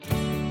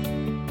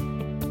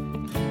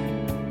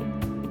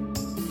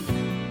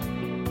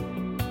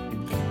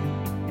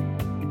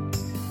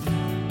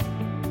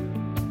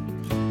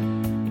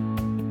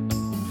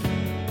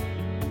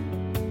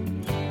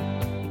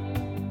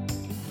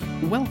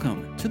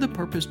Welcome to the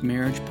Purposed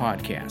Marriage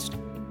Podcast.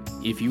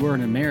 If you are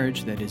in a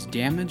marriage that is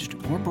damaged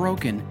or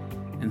broken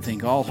and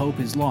think all hope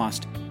is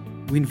lost,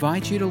 we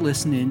invite you to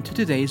listen in to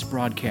today's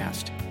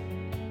broadcast.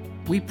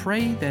 We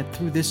pray that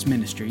through this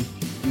ministry,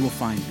 you will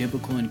find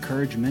biblical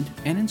encouragement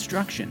and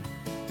instruction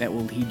that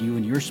will lead you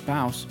and your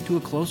spouse to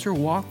a closer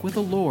walk with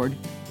the Lord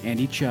and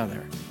each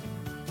other.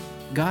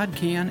 God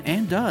can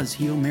and does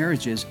heal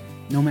marriages,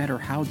 no matter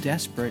how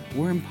desperate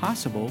or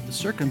impossible the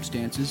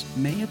circumstances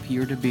may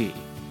appear to be.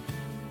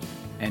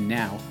 And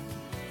now,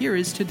 here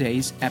is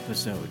today's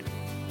episode.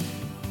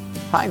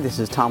 Hi, this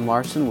is Tom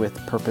Larson with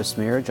Purpose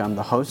Marriage. I'm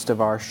the host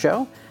of our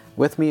show.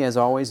 With me, as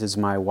always, is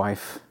my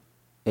wife,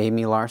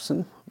 Amy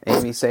Larson.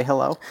 Amy, say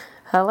hello.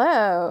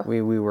 Hello.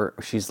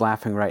 She's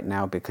laughing right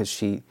now because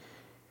she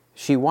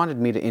wanted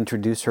me to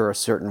introduce her a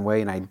certain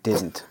way, and I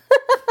didn't.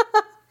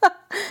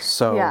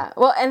 So yeah.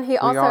 Well, and he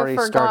also already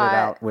started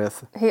out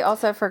with. He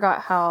also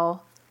forgot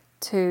how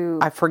to.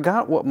 I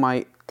forgot what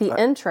my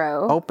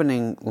intro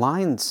opening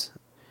lines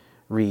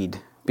read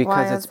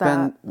because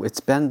Why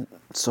it's been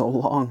so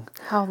long.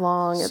 How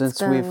long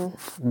since we've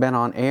been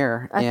on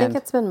air? I think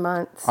it's been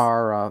months.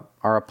 Our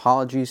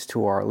apologies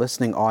to our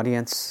listening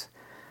audience.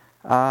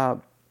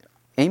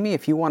 Amy,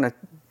 if you want to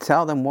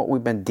tell them what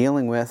we've been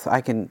dealing with, I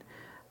can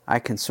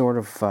sort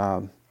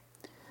of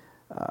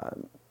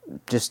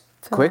just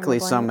quickly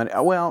sum it.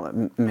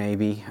 Well,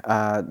 maybe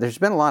there's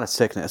been a lot of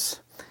sickness,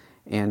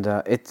 and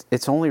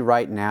it's only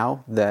right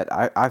now that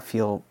I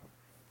feel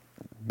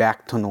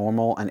back to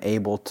normal and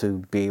able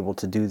to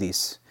do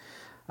these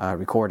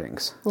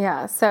recordings.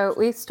 Yeah. So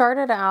we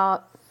started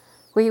out.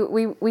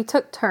 We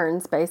took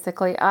turns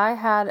basically. I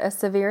had a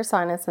severe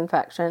sinus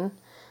infection.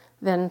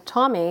 Then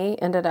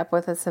Tommy ended up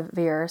with a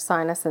severe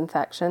sinus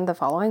infection the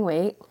following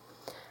week.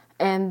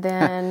 And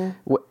then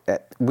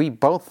we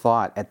both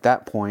thought at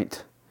that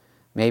point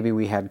maybe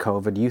we had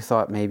COVID. You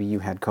thought maybe you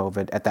had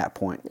COVID at that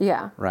point.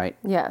 Yeah. Right?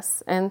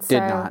 Yes. And so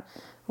did not.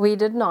 We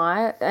did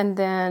not. And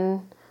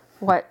then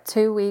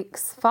 2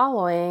 weeks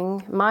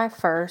following my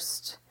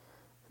first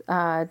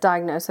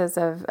diagnosis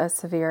of a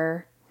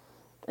severe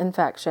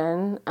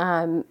infection,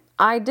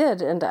 I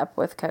did end up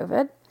with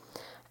COVID.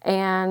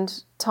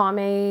 And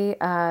Tommy,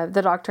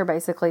 the doctor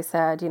basically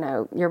said,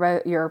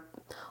 your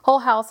whole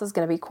house is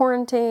going to be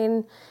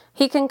quarantined.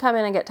 He can come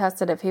in and get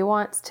tested if he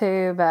wants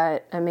to,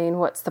 but I mean,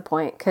 what's the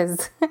point?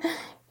 Because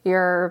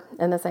you're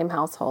in the same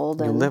household.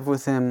 You live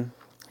with him.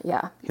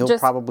 Yeah. He'll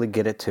probably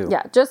get it too.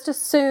 Yeah, just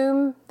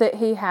assume that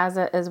he has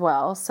it as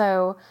well.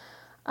 So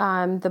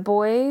the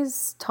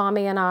boys,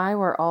 Tommy and I,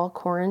 were all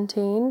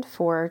quarantined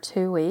for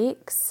 2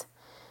 weeks.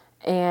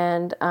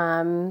 And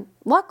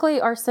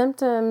luckily our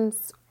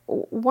symptoms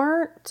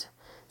weren't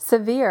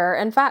severe.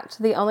 In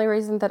fact, the only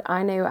reason that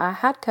I knew I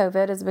had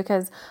COVID is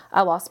because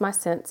I lost my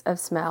sense of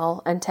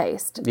smell and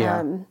taste.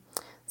 Yeah. And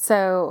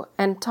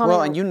Tommy...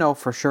 Well, and you know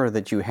for sure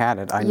that you had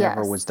it. I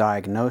never was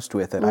diagnosed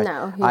with it.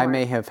 No, I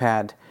may have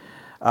had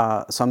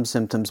some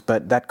symptoms,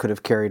 but that could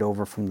have carried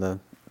over from the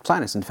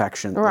sinus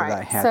infection that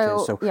I had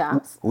too. So yeah.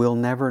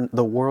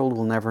 The world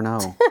will never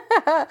know.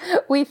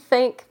 We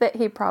think that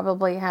he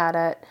probably had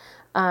it.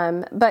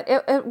 But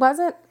it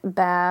wasn't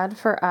bad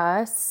for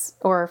us,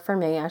 or for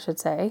me, I should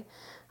say,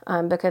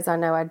 because I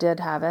know I did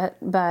have it.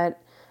 But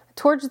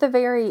towards the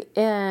very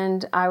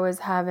end, I was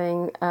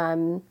having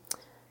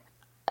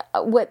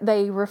what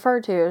they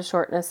refer to as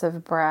shortness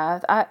of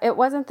breath. It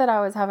wasn't that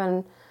I was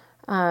having,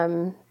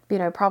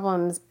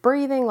 problems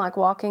breathing, like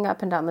walking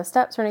up and down the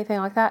steps or anything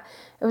like that.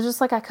 It was just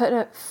like I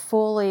couldn't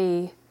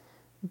fully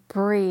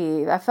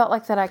breathe. I felt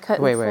like that I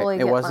couldn't fully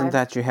It wasn't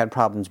that you had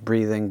problems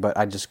breathing, but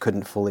I just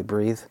couldn't fully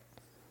breatend.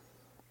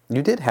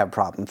 You did have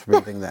problems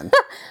breathing then.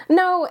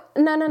 No.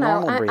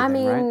 Normal breathing, I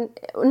mean,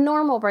 right?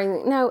 Normal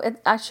breathing. No,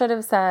 I should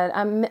have said,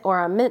 I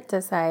meant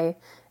to say,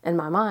 in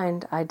my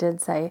mind, I did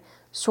say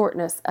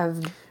shortness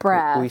of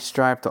breath. We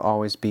strive to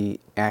always be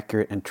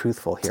accurate and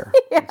truthful here.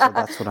 Yeah. So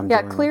that's what I'm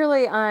doing. Yeah,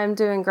 clearly I'm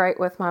doing great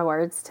with my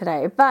words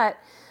today. But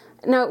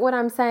no, what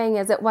I'm saying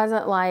is it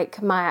wasn't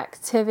like my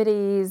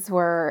activities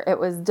it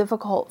was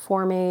difficult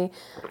for me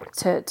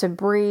to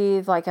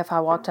breathe. Like if I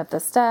walked up the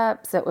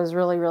steps, it was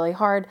really, really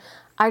hard.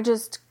 I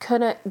just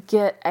couldn't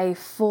get a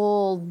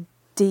full,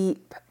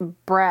 deep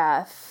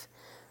breath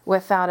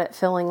without it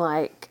feeling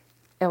like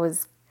it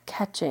was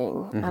catching.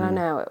 Mm-hmm. I don't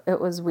know. It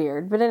was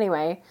weird. But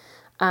anyway,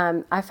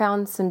 I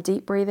found some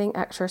deep breathing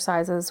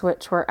exercises,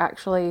 which were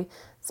actually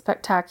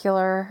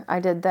spectacular. I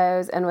did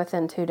those, and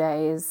within 2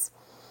 days,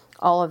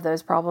 all of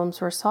those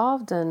problems were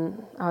solved,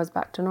 and I was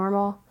back to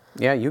normal.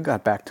 Yeah, you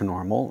got back to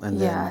normal, and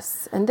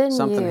then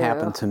something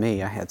happened to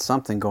me. I had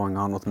something going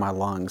on with my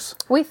lungs.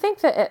 We think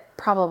that it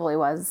probably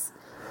was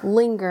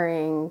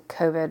lingering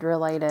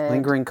COVID-related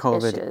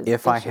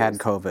issues. I had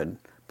COVID,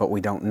 but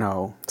we don't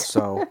know,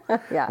 so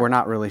yeah. We're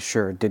not really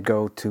sure. Did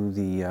go to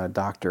the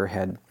doctor,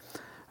 had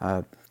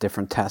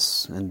different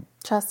tests and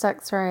chest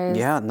X-rays.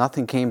 Yeah,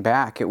 nothing came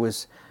back. I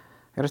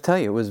got to tell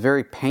you, it was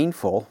very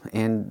painful,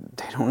 and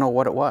they don't know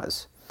what it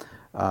was.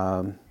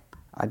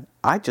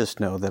 I just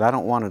know that I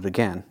don't want it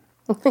again.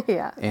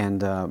 Yeah.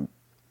 And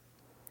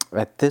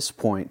at this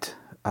point,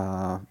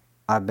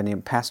 I've been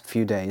in past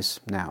few days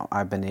now,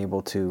 I've been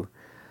able to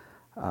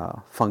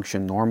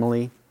function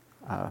normally,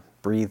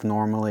 breathe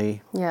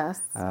normally.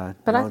 Yes. But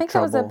no I think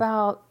trouble. it was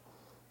about,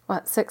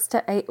 6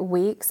 to 8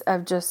 weeks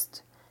of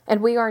just,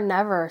 and we are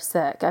never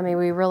sick. I mean,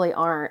 we really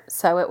aren't.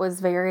 So it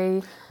was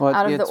very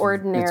out of the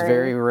ordinary. It's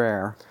very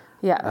rare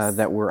Yes.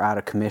 that we're out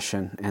of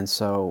commission. And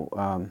so...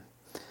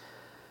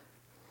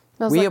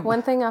 it was like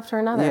one thing after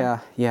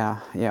another.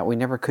 Yeah. We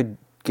never could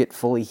get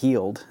fully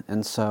healed.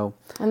 And so...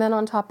 And then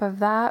on top of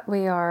that,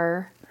 we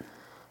are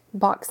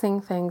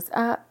boxing things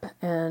up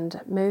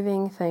and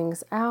moving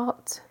things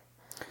out.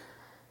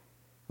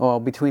 Well,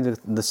 between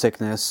the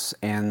sickness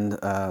and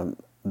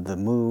the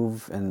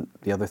move and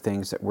the other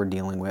things that we're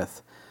dealing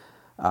with,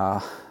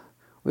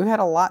 we've had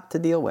a lot to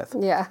deal with.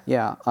 Yeah.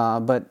 Yeah,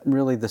 but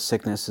really the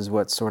sickness is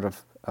what sort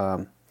of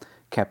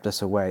kept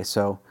us away.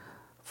 So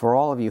for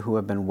all of you who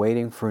have been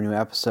waiting for a new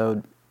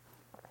episode,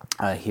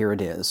 here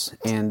it is.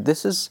 And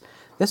this is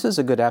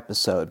a good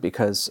episode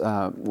because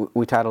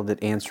we titled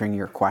it Answering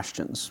Your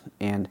Questions.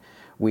 And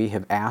we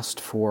have asked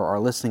for our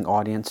listening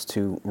audience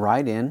to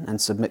write in and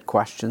submit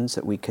questions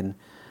that we can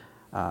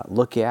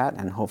look at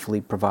and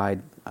hopefully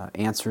provide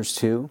answers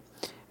to.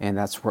 And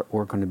that's what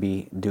we're going to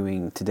be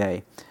doing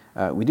today.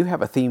 We do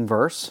have a theme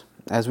verse,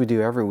 as we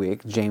do every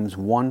week, James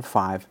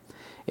 1:5.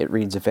 It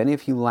reads, "If any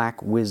of you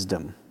lack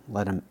wisdom,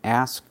 let him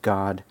ask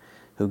God,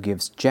 who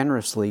gives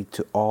generously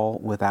to all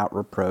without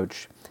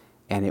reproach,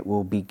 and it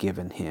will be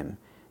given him."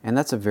 And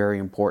that's a very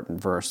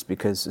important verse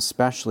because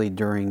especially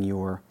during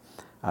your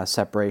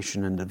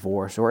separation and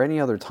divorce or any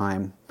other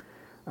time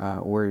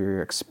where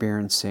you're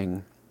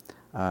experiencing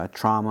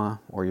trauma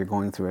or you're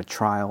going through a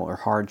trial or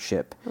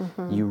hardship,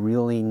 you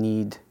really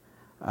need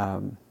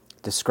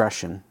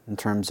discretion in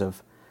terms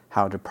of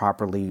how to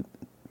properly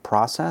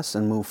process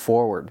and move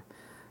forward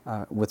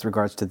with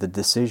regards to the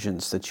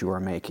decisions that you are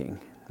making.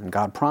 And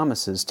God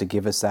promises to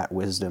give us that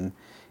wisdom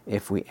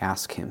if we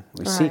ask Him,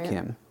 we seek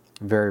Him.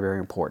 Very, very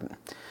important.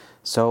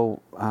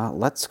 So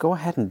let's go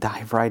ahead and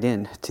dive right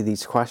in to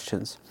these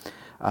questions.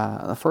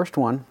 The first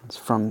one is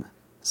from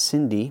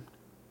Cindy,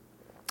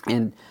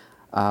 and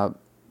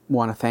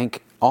want to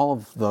thank all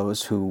of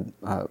those who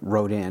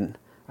wrote in.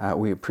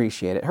 We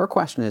appreciate it. Her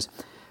question is,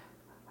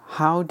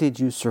 how did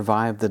you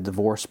survive the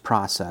divorce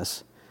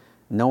process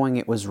knowing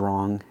it was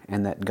wrong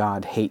and that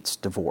God hates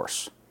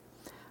divorce?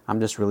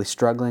 I'm just really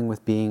struggling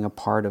with being a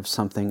part of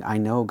something I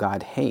know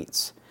God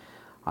hates.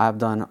 I've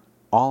done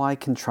all I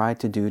can try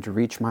to do to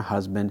reach my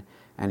husband,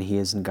 and he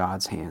is in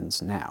God's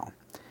hands now.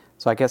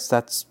 So I guess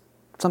that's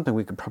something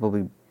we could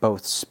probably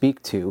both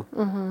speak to,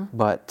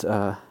 but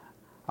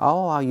I'll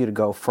allow you to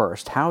go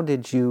first. How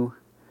did you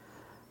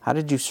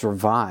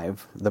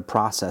survive the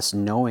process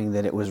knowing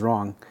that it was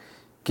wrong,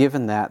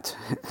 given that...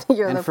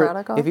 You're the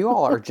prodigal? If you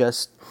all are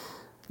just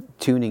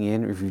tuning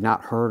in, or if you've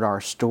not heard our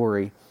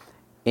story,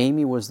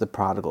 Amy was the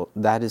prodigal.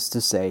 That is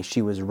to say,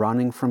 she was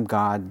running from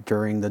God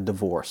during the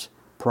divorce.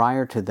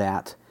 Prior to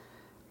that,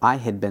 I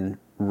had been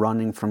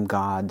running from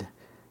God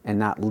and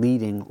not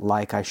leading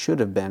like I should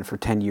have been for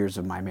 10 years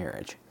of my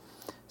marriage.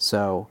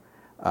 So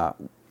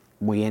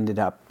we ended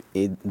up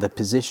in the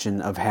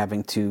position of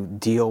having to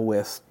deal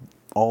with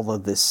all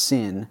of this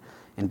sin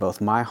in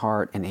both my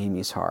heart and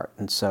Amy's heart.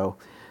 And so,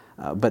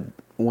 but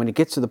when it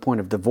gets to the point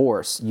of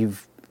divorce,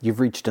 you've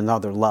reached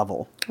another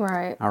level.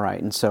 Right. All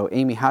right. And so,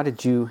 Amy, how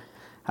did you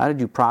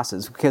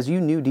process? Because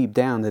you knew deep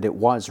down that it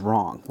was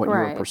wrong, what you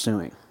were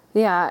pursuing.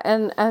 Yeah,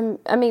 and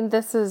I mean,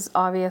 this is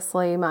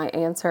obviously, my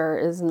answer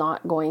is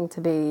not going to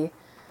be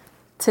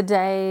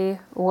today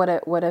what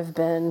it would have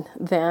been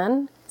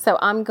then. So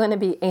I'm going to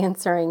be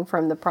answering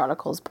from the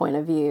prodigal's point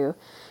of view.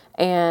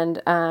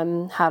 And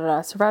how did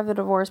I survive the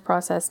divorce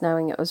process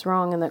knowing it was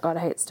wrong and that God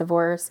hates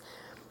divorce?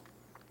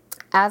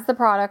 As the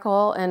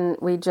prodigal, and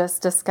we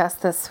just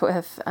discussed this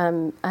with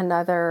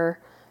another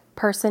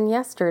person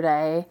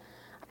yesterday,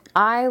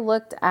 I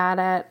looked at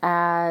it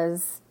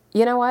as,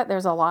 you know what,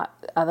 there's a lot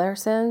other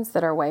sins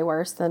that are way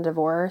worse than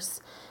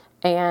divorce.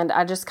 And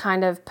I just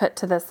kind of put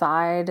to the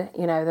side,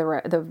 you know,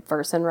 the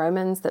verse in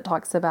Romans that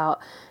talks about,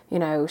 you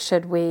know,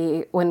 should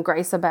we, when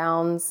grace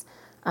abounds,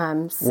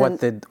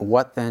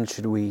 what then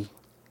should we,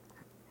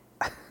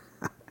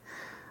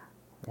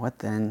 what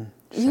then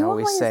shall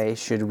we say,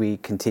 should we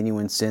continue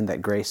in sin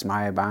that grace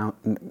may abound,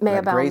 may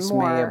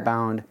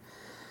abound?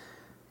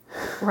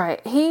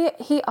 Right.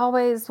 He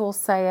always will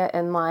say it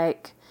in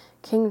like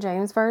King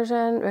James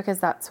Version because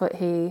that's what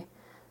he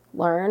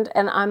learned.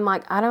 And I'm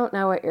like, I don't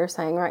know what you're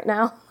saying right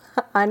now.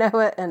 I know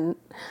it. And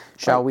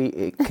shall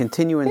we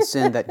continue in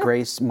sin that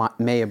grace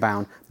may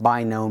abound?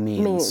 By no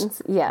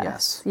means.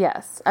 Yes.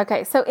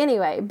 Okay. So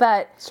anyway,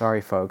 but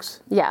sorry,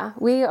 folks. Yeah,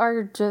 we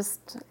are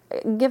just,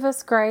 give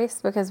us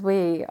grace because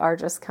we are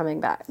just coming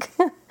back.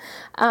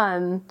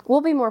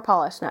 We'll be more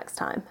polished next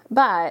time.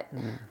 But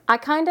I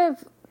kind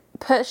of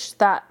pushed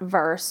that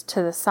verse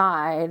to the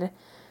side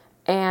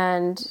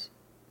and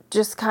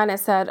just kind of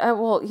said, oh,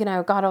 well, you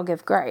know, God will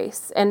give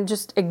grace, and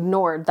just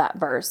ignored that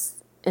verse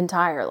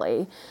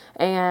entirely,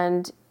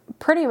 and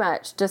pretty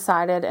much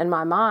decided in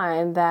my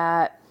mind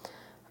that,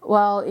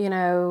 well, you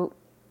know,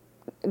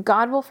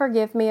 God will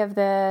forgive me of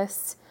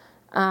this.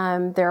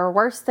 There are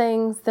worse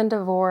things than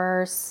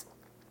divorce,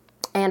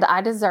 and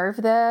I deserve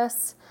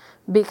this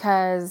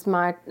because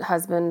my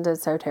husband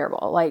is so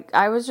terrible. Like,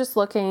 I was just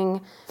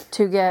looking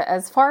to get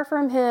as far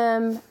from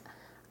him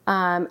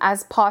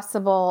as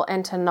possible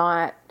and to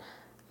not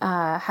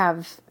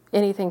have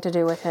anything to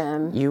do with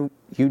him.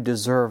 You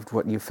deserved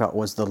what you felt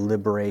was the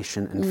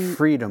liberation and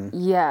freedom.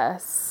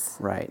 Yes.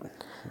 Right.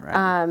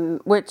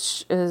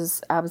 Which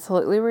is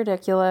absolutely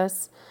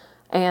ridiculous.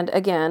 And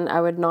again,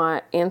 I would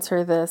not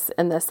answer this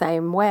in the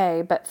same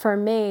way. But for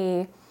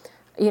me,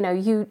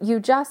 you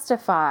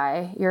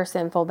justify your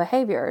sinful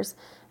behaviors.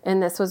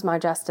 And this was my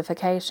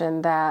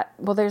justification that,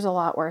 well, there's a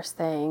lot worse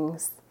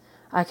things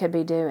I could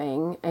be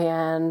doing.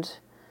 And,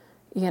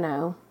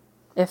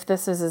 if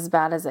this is as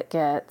bad as it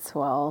gets,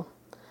 well,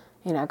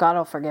 God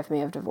will forgive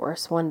me of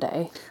divorce one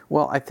day.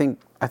 Well, I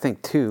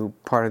think too,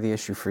 part of the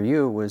issue for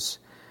you is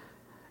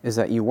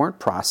that you weren't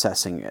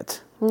processing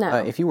it. No.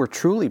 If you were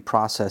truly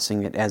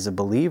processing it as a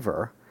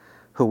believer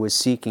who was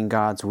seeking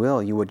God's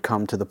will, you would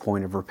come to the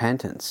point of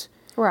repentance.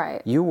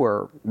 Right. You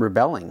were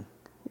rebelling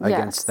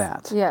against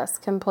that. Yes,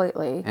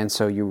 completely. And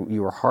so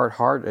you were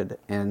hard-hearted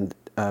and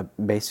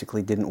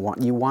basically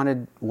you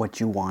wanted what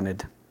you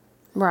wanted.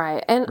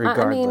 Right. And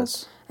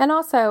regardless. And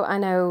also, I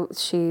know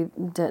she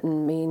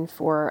didn't mean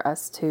for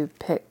us to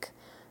pick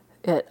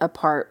it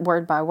apart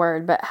word by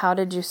word, but how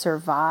did you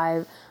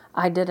survive?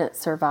 I didn't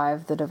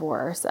survive the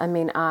divorce. I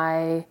mean,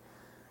 I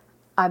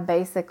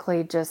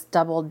basically just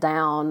doubled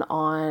down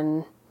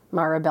on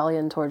my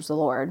rebellion towards the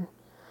Lord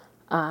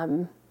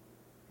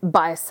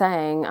by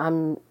saying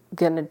I'm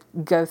going to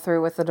go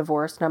through with the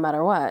divorce no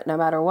matter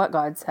what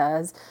God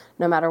says,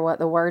 no matter what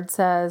the Word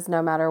says,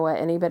 no matter what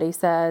anybody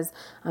says.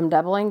 I'm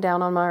doubling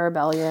down on my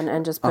rebellion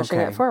and just pushing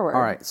it forward.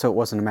 All right. So it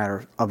wasn't a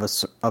matter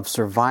of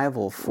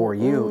survival for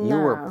you. You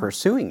were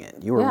pursuing it.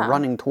 You were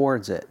running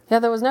towards it. Yeah,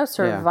 there was no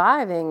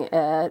surviving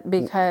it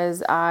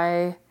because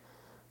I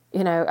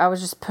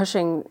was just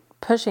pushing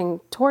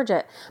towards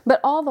it.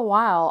 But all the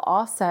while,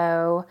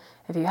 also,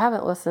 if you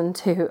haven't listened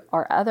to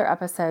our other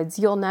episodes,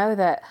 you'll know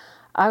that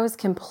I was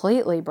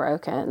completely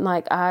broken.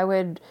 Like, I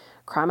would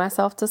cry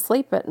myself to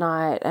sleep at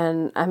night.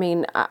 And I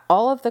mean,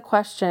 all of the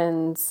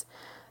questions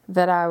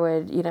that I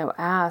would,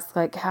 ask,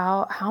 like,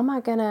 how am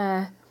I going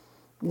to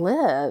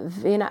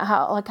live?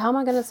 How am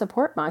I going to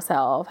support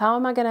myself? How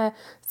am I going to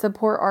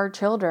support our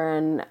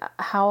children?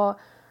 How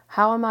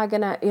am I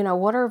going to,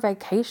 what are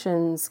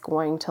vacations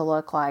going to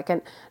look like?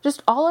 And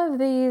just all of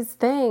these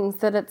things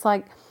that it's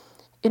like,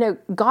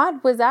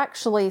 God was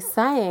actually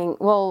saying,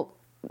 well,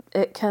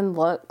 it can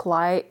look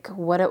like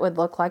what it would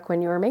look like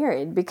when you were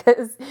married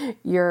because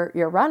you're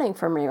running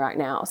from me right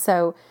now.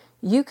 So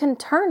you can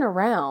turn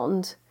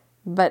around,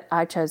 but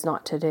I chose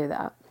not to do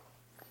that.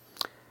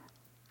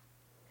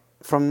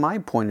 From my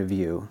point of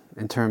view,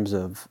 in terms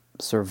of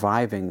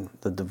surviving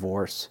the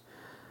divorce,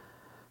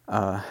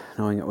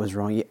 knowing it was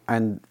wrong,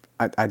 and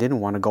I didn't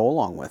want to go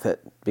along with it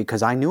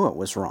because I knew it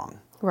was wrong.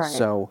 Right.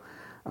 So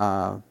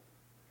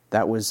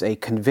that was a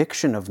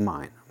conviction of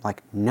mine.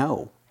 Like,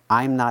 no,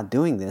 I'm not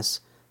doing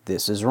this.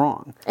 This is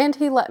wrong. And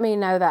he let me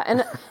know that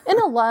in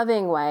a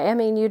loving way. I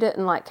mean, you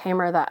didn't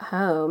hammer that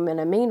home in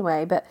a mean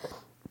way, but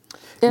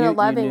in a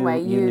loving way.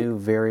 You knew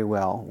very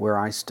well where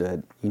I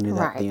stood. You knew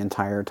that Right. the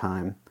entire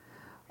time.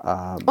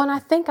 Well, and I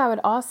think I would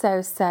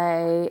also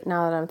say,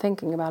 now that I'm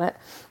thinking about it,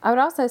 I would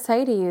also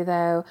say to you,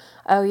 though,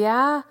 oh,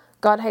 yeah,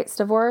 God hates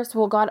divorce.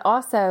 Well, God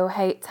also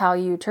hates how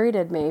you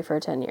treated me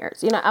for 10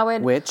 years. I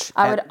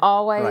would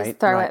always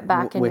throw it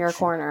back in your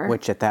corner.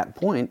 Which at that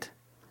point,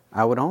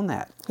 I would own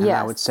that. And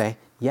Yes. I would say,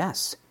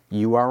 yes,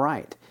 you are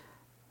right.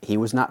 He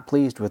was not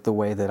pleased with the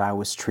way that I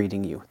was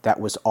treating you. That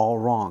was all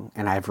wrong,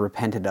 and I've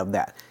repented of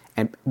that.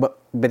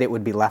 But it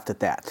would be left at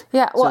that.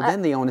 Yeah, well, so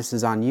then the onus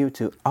is on you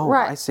to,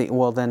 Right. I see.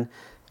 Well, then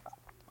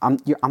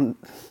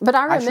But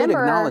I should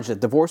acknowledge that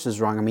divorce is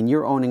wrong. I mean,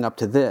 you're owning up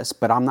to this,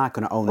 but I'm not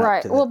going to own up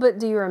Right. to Well, that. but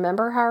do you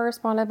remember how I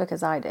responded?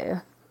 Because I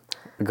do.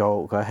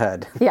 Go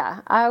ahead. Yeah,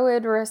 I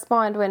would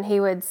respond when he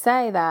would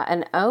say that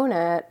and own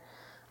it.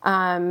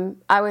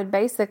 I would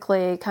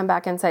basically come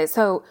back and say,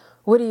 so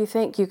what do you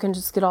think? You can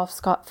just get off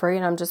scot-free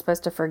and I'm just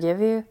supposed to forgive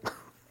you?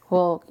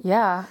 Well,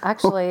 yeah,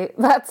 actually,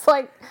 that's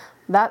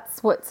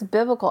what's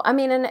biblical. I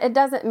mean, and it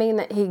doesn't mean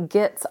that he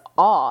gets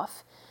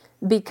off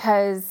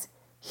because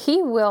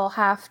he will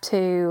have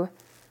to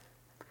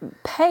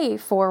pay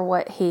for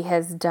what he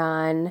has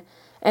done.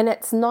 And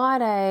it's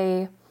not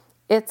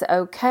it's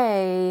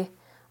okay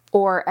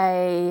or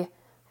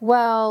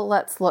well,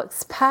 let's look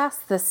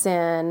past the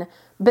sin,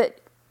 but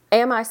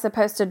am I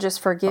supposed to just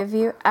forgive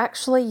you?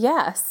 Actually,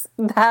 yes,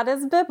 that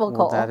is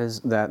biblical. Well,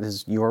 that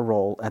is your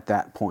role at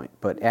that point.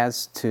 But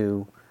as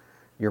to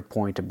your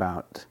point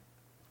about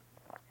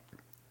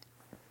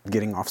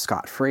getting off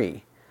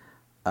scot-free,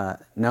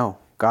 no,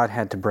 God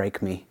had to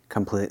break me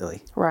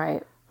completely.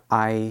 Right.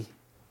 I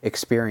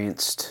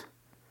experienced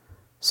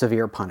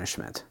severe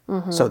punishment.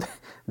 Mm-hmm. So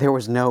there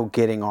was no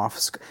getting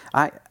off.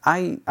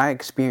 I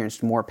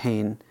experienced more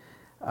pain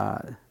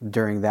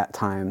during that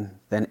time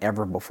than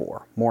ever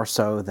before, more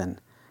so than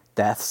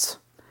deaths,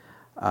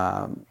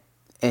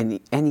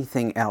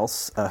 anything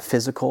else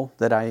physical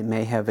that I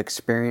may have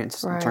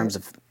experienced in terms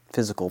of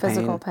physical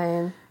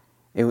pain.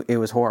 It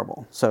was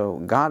horrible. So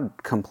God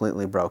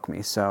completely broke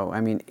me. So,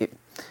 I mean,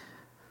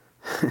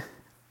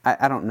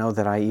 I don't know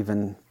that I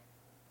even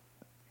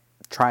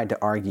tried to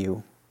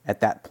argue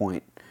at that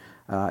point.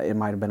 It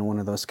might have been one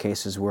of those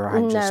cases where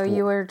I just... No,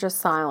 you were just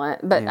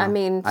silent. But, I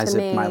mean, to me... I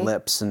zipped my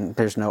lips, and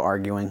there's no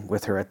arguing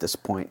with her at this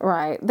point.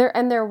 Right.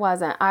 There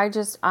wasn't.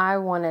 I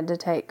wanted to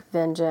take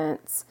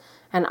vengeance,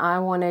 and I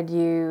wanted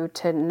you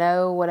to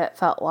know what it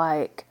felt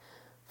like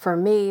for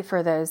me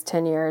for those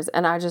 10 years,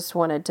 and I just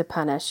wanted to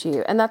punish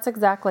you. And that's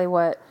exactly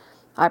what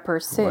I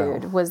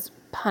pursued, was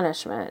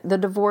punishment. The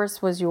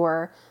divorce was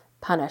your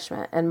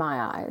punishment in my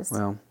eyes.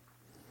 Well,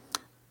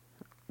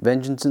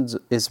 vengeance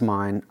is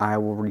mine, I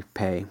will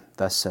repay,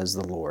 thus says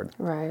the Lord.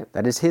 Right.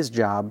 That is his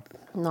job,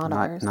 not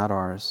ours. Not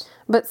ours.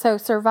 But so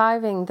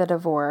surviving the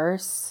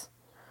divorce,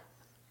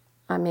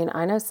 I mean,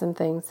 I know some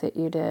things that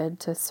you did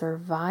to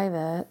survive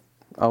it.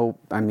 Oh,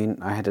 I mean,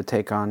 I had to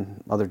take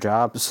on other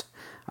jobs.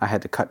 I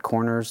had to cut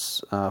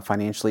corners,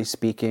 financially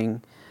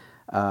speaking,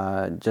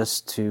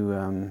 just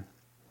to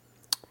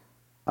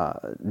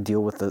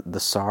deal with the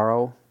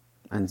sorrow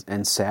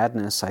and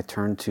sadness. I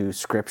turned to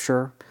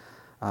Scripture.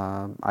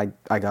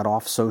 I got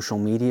off social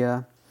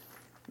media.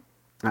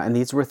 And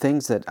these were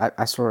things that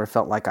I sort of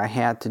felt like I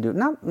had to do.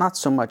 Not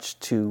so much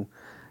to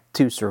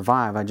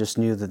survive. I just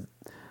knew that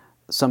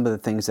some of the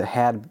things that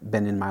had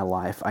been in my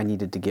life I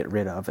needed to get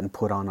rid of and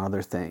put on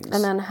other things.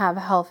 And then have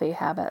healthy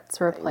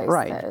habits replace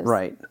those.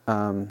 Right.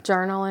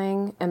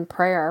 Journaling and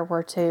prayer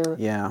were two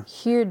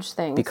huge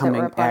things Becoming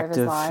that were a part active of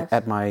his life.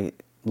 at my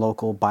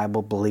local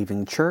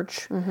Bible-believing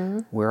church,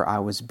 where I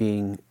was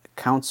being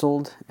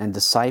counseled and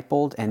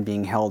discipled and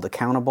being held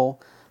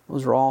accountable.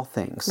 Those are all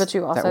things But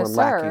you also that were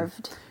lacking.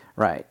 served.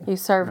 Right. You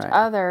served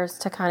others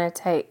to kind of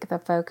take the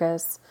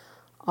focus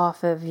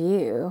off of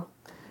you.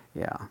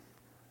 Yeah.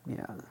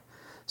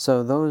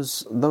 So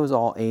those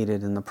all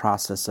aided in the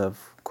process of,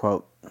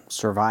 quote,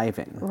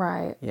 surviving.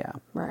 Right. Yeah.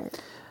 Right.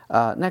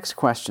 Next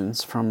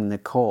question's from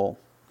Nicole.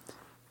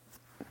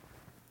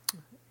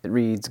 It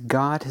reads,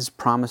 God has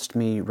promised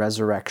me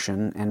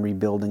resurrection and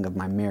rebuilding of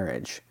my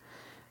marriage.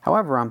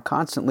 However, I'm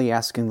constantly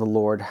asking the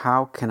Lord,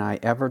 how can I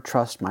ever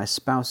trust my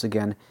spouse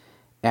again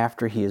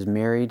after he has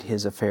married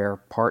his affair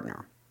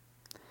partner?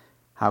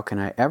 How can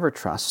I ever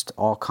trust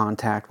all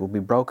contact will be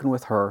broken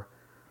with her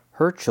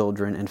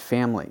children and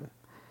family?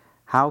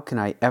 How can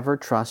I ever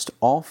trust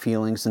all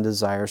feelings and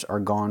desires are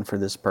gone for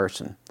this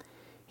person?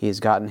 He has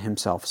gotten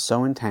himself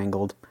so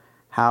entangled.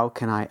 How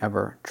can I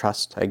ever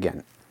trust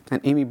again?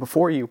 And Amy,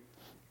 before you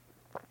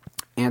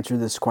answer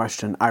this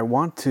question, I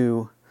want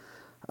to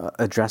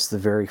address the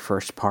very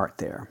first part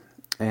there.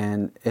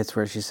 And it's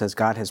where she says,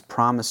 God has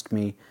promised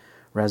me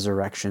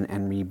resurrection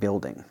and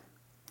rebuilding.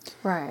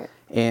 Right.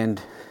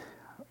 And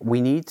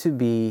we need to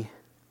be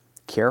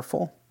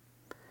careful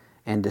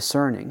and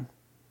discerning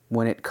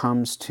when it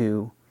comes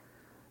to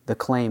the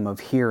claim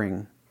of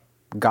hearing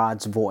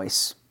God's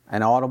voice,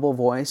 an audible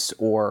voice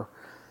or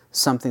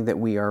something that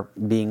we are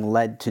being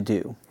led to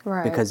do.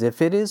 Right. Because if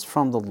it is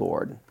from the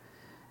Lord,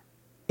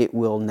 it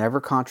will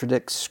never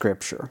contradict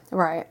Scripture.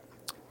 Right.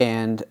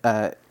 And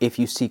if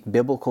you seek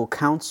biblical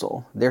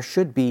counsel, there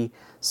should be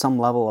some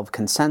level of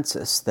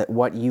consensus that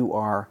what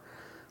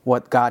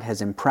God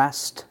has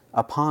impressed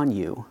upon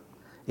you,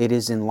 it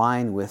is in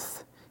line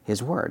with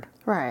His Word.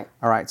 Right.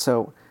 All right.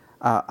 So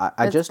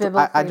I just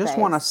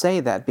want to say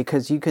that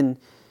because you can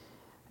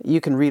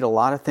read a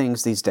lot of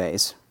things these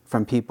days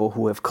from people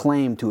who have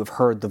claimed to have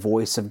heard the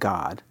voice of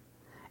God,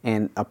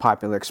 and a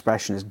popular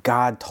expression is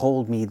God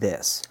told me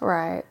this.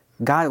 Right.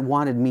 God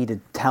wanted me to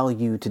tell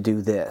you to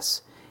do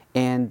this.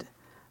 And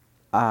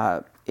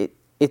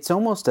it's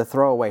almost a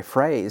throwaway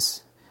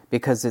phrase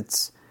because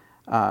it's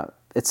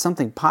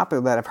something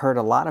popular that I've heard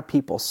a lot of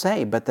people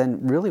say, but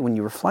then really when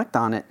you reflect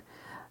on it,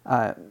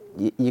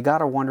 you got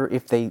to wonder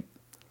if they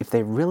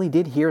really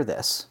did hear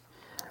this.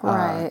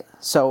 Right.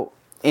 So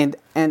and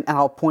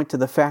I'll point to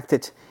the fact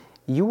that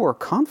you were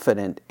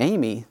confident,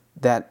 Amy,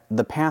 that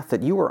the path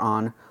that you were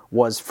on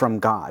was from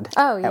God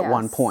at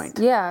one point.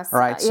 Yes. All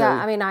right. So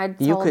I mean, I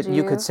told you.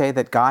 You could say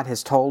that God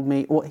has told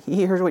me. Well,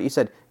 here's what you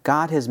said.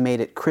 God has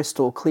made it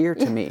crystal clear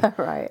to me.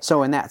 Right.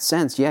 So in that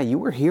sense, you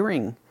were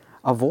hearing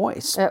a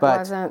voice,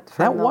 but wasn't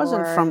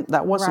from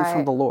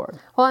the Lord.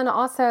 Well, and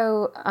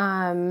also,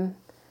 I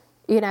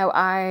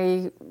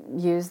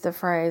use the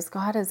phrase,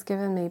 God has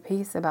given me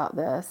peace about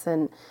this.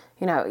 And,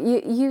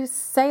 you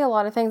say a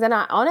lot of things. And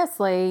I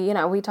honestly,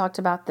 we talked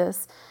about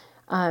this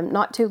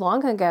not too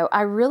long ago.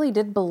 I really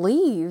did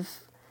believe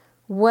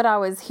what I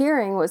was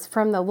hearing was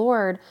from the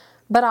Lord,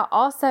 but I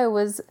also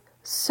was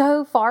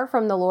so far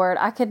from the Lord,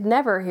 I could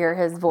never hear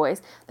His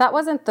voice. That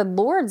wasn't the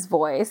Lord's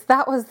voice.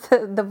 That was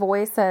the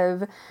voice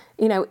of,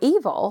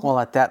 evil. Well,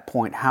 at that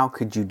point, how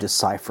could you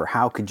decipher?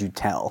 How could you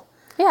tell?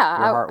 Yeah.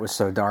 Your heart was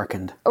so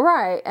darkened.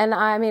 Right. And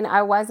I mean,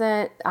 I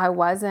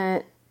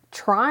wasn't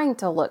trying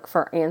to look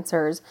for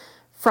answers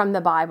from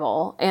the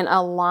Bible and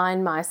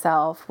align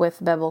myself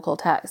with biblical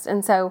text.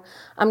 And so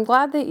I'm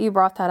glad that you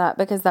brought that up,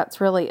 because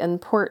that's really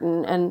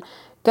important. And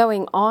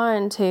going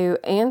on to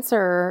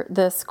answer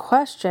this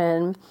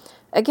question,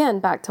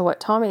 again, back to what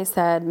Tommy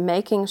said,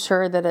 making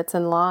sure that it's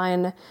in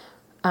line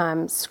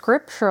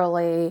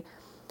scripturally,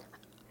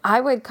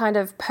 I would kind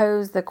of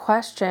pose the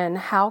question,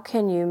 how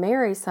can you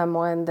marry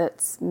someone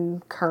that's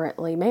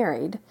currently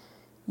married?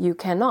 You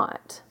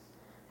cannot.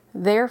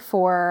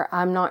 Therefore,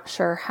 I'm not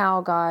sure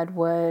how God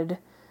would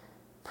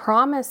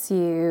promise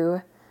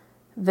you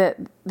that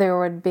there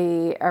would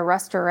be a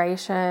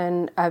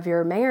restoration of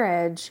your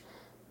marriage,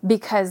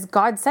 because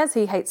God says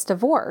He hates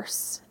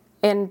divorce,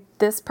 and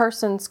this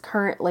person's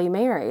currently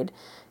married.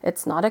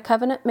 It's not a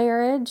covenant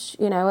marriage.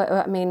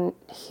 I mean,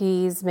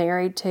 he's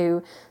married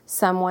to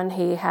someone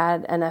he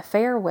had an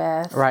affair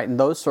with. Right, and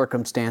those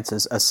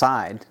circumstances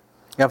aside,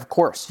 of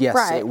course, yes,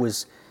 right.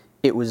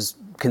 it was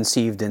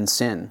conceived in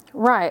sin.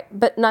 Right,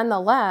 but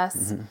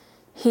nonetheless,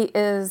 he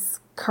is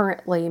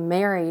currently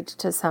married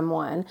to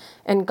someone,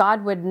 and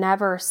God would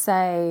never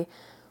say,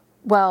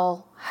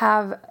 well,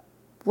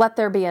 let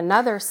there be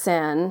another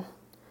sin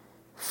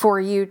for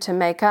you to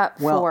make up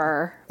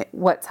for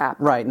what's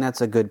happened. Right, and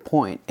that's a good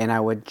point. And I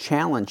would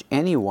challenge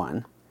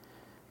anyone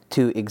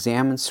to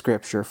examine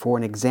Scripture for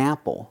an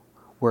example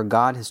where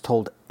God has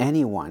told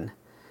anyone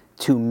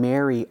to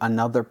marry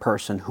another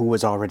person who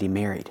was already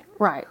married.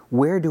 Right.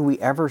 Where do we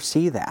ever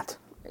see that?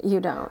 You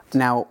don't.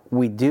 Now,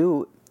 we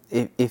do,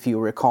 if you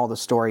recall the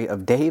story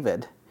of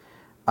David,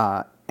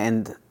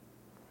 and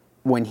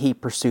when he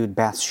pursued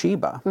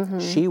Bathsheba,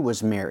 she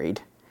was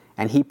married,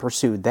 and he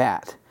pursued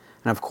that.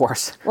 And of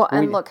course... Well,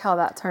 and look how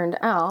that turned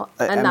out.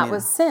 And that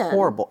was sin.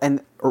 Horrible.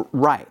 And,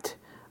 right.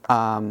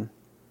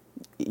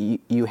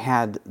 You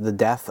had the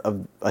death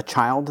of a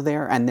child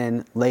there, and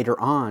then later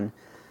on,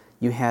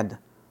 you had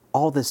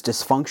all this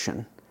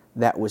dysfunction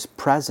that was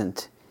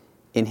present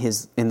in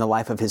the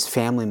life of his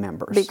family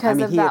members.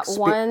 Because of that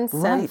one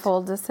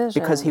sinful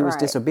decision. Because he was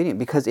disobedient.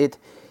 Because it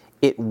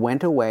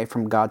went away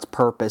from God's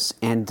purpose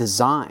and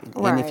design.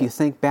 Right. And if you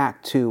think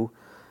back to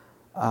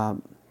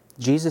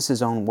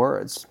Jesus' own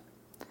words,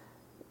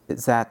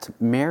 it's that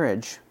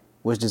marriage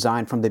was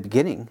designed from the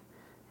beginning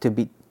to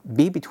be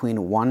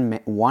between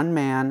one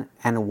man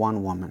and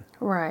one woman.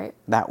 Right.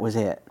 That was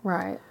it.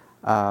 Right.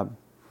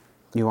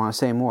 You want to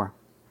say more?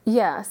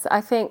 Yes. I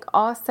think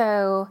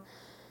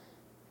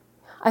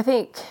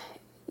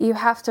you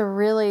have to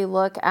really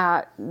look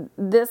at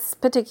this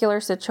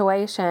particular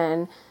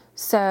situation.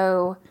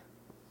 So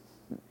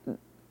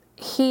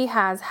he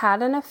has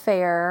had an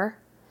affair,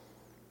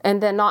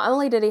 and then not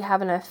only did he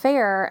have an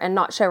affair and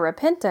not show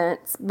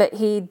repentance, but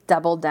he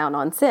doubled down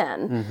on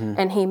sin,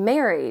 and he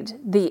married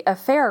the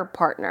affair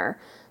partner.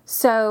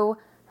 So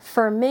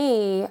for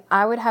me,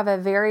 I would have a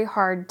very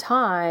hard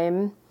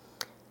time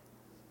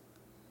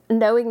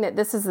knowing that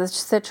this is the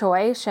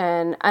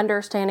situation,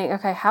 understanding,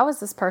 okay, how is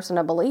this person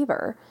a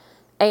believer?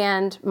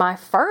 And my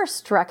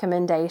first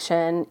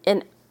recommendation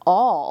in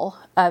all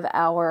of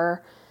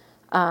our,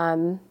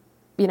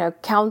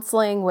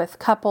 counseling with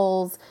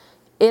couples,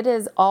 it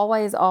is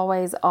always,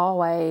 always,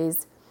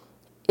 always,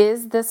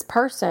 is this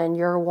person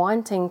you're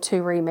wanting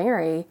to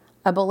remarry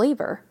a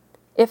believer?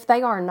 If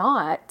they are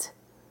not,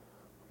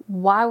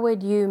 why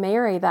would you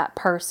marry that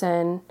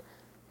person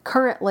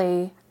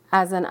currently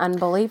as an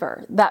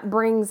unbeliever? That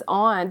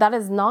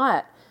is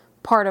not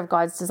part of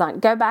God's design.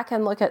 Go back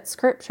and look at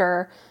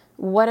Scripture.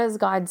 What does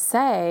God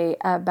say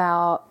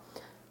about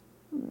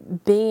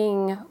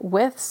being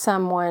with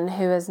someone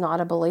who is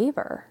not a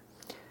believer?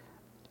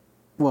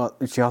 Well,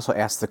 she also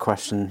asked the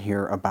question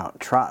here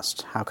about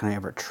trust. How can I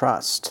ever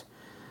trust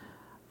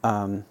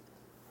that,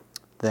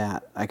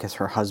 I guess,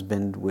 her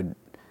husband would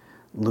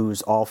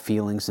lose all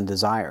feelings and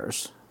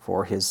desires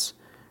for his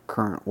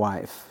current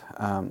wife?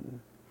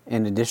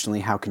 And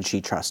additionally, how can she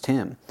trust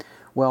him?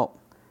 Well,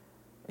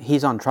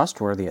 he's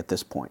untrustworthy at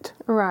this point.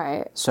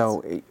 Right.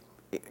 So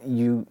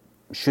you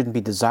shouldn't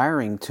be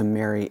desiring to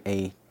marry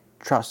an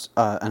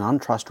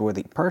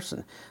untrustworthy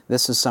person.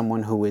 This is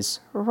someone who is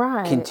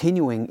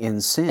continuing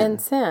in sin.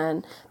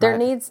 There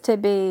needs to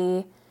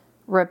be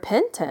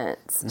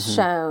repentance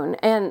shown.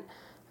 And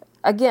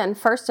again,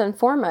 first and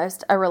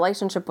foremost, a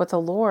relationship with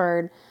the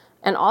Lord,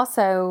 and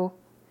also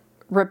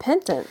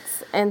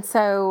repentance. And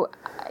so,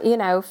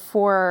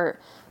 for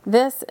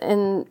this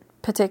in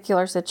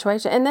particular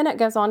situation, and then it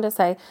goes on to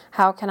say,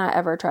 how can I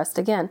ever trust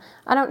again?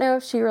 I don't know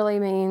if she really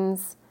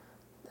means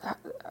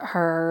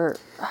her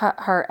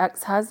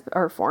ex-husband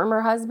or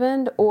former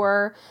husband,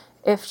 or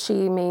if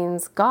she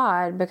means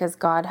God, because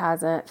God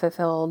hasn't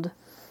fulfilled,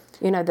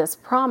 this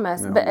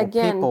promise. But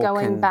again,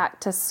 going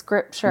back to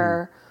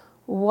Scripture,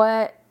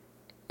 what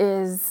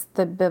is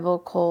the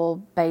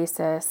biblical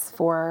basis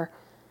for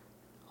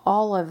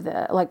all of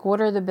this? Like,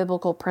 what are the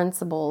biblical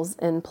principles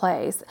in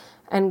place?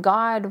 And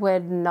God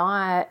would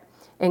not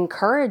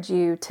encourage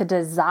you to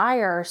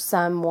desire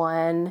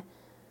someone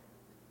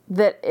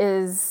that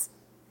is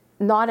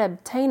not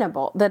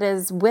obtainable, that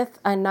is with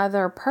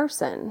another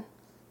person.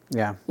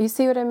 Yeah. You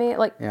see what I mean?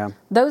 Like, Yeah.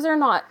 those are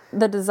not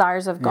the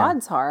desires of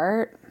God's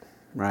heart.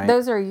 Right.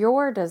 Those are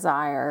your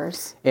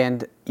desires.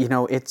 And,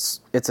 it's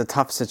a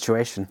tough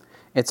situation.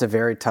 It's a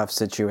very tough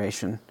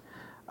situation.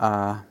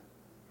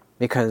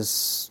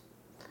 Because,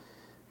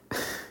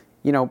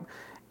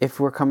 if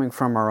we're coming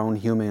from our own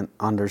human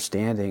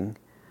understanding,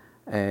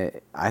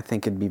 I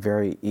think it'd be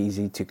very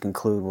easy to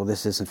conclude, well,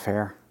 this isn't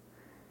fair.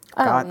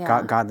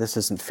 God, this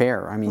isn't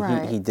fair. I mean,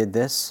 Right. he did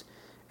this,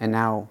 and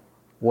now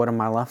what am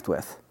I left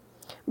with?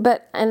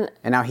 And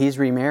now he's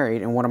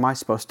remarried, and what am I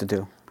supposed to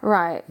do?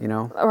 right.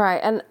 Right.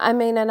 And I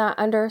mean, and I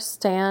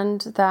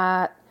understand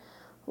that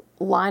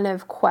line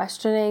of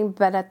questioning,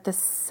 but at the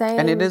same...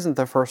 And it isn't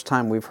the first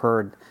time we've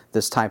heard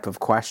this type of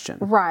question.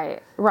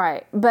 Right.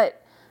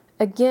 But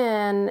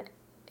again,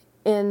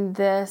 in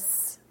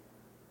this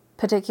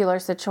particular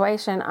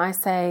situation, I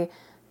say,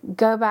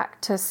 go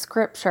back to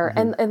Scripture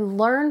and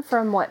learn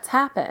from what's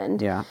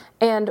happened. Yeah.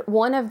 And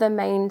one of the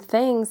main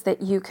things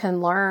that you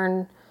can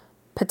learn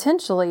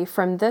potentially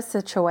from this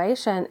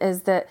situation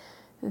is that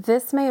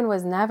this man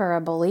was never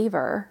a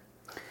believer.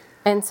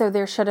 And so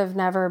there should have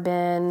never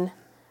been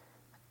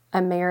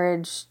a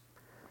marriage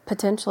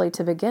potentially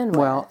to begin with.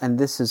 Well, and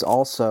this is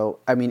also,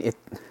 I mean,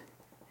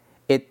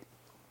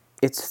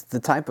 it's the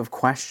type of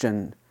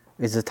question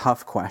is a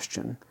tough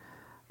question.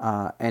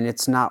 And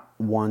it's not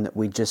one that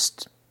we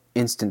just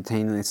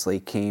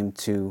instantaneously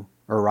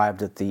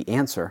arrived at the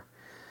answer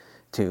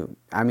to.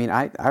 I mean,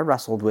 I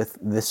wrestled with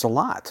this a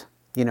lot,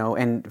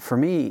 and for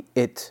me,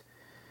 it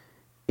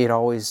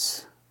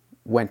always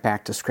went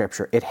back to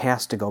Scripture. It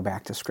has to go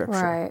back to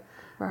Scripture.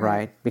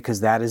 Right?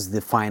 Because that is the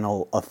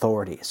final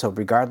authority. So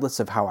regardless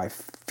of how I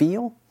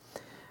feel,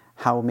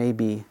 how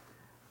maybe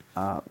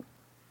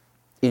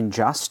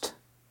unjust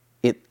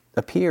it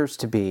appears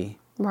to be,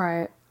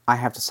 right. I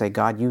have to say,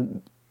 God,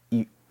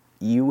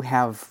 you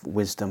have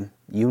wisdom.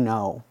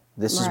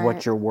 This is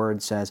what your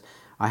word says.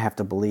 I have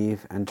to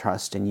believe and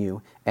trust in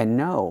you, and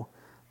know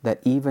that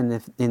even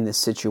if in this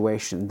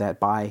situation that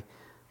by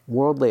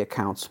worldly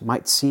accounts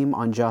might seem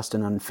unjust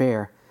and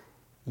unfair,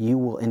 you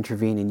will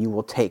intervene and you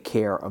will take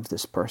care of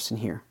this person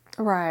here.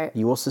 Right.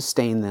 You will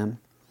sustain them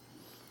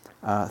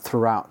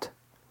throughout.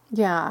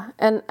 Yeah.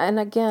 And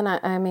again,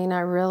 I mean, I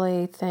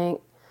really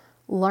think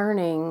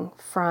learning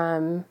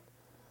from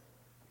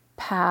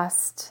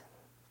past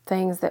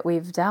things that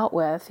we've dealt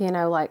with,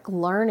 like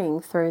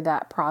learning through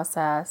that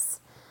process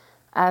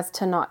as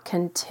to not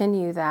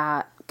continue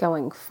that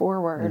going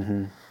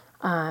forward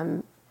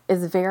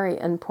is very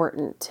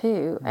important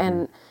too.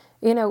 And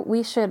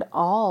we should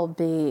all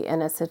be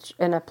in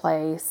a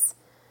place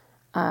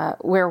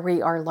where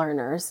we are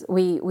learners.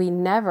 We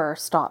never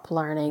stop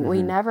learning.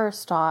 We never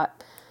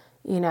stop,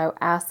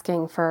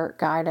 asking for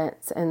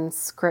guidance in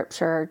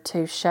Scripture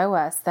to show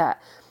us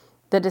that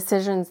the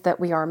decisions that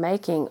we are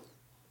making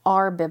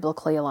are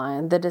biblically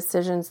aligned. The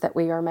decisions that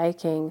we are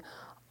making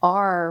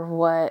are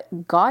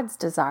what God's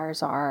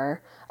desires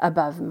are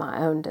above my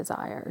own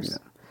desires.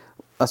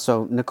 Yeah.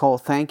 So, Nicole,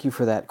 thank you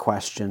for that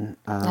question.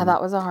 Yeah,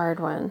 that was a hard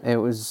one.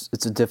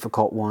 It's a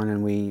difficult one,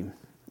 and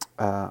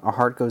our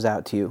heart goes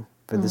out to you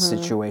for the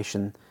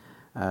situation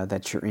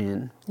that you're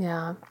in.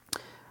 Yeah.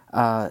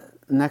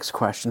 Next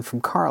question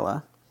from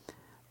Carla,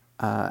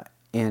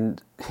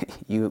 and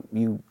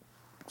you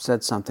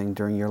said something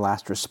during your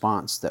last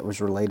response that was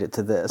related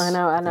to this. I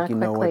know, and I think you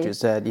know what you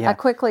said. Yeah, I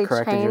quickly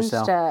corrected changed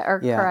yourself.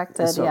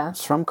 corrected. So Yeah.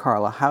 It's from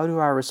Carla. How do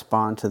I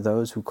respond to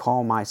those who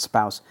call my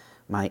spouse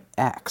my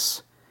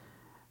ex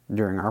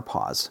during our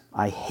pause?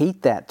 I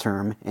hate that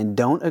term and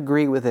don't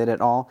agree with it at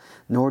all,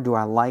 nor do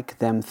I like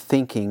them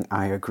thinking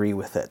I agree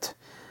with it.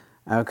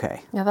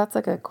 Okay. Yeah, that's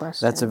a good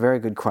question. That's a very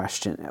good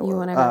question. You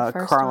want to go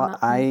first Carla, on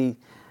that one?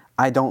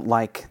 I don't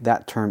like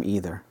that term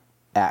either.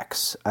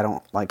 Ex. I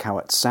don't like how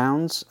it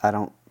sounds. I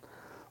don't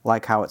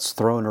like how it's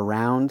thrown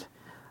around.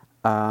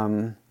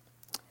 I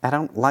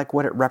don't like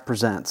what it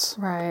represents.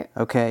 Right.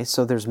 Okay,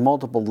 so there's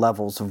multiple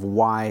levels of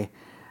why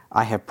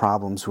I have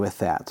problems with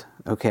that.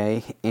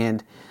 Okay,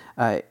 and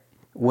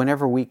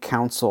whenever we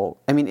counsel,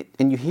 and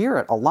you hear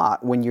it a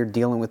lot when you're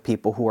dealing with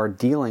people who are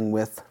dealing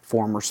with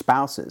former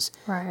spouses.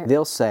 Right.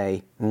 They'll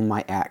say,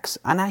 my ex.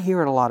 And I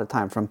hear it a lot of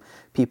time from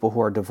people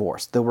who are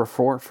divorced. They'll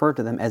refer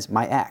to them as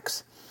my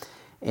ex.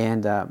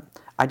 And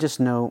I just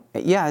know,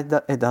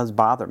 it does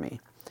bother me.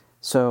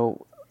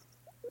 So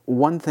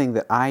one thing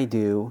that I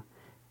do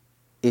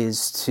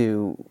is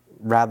to,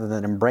 rather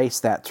than embrace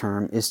that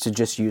term, is to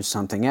just use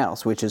something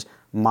else, which is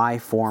my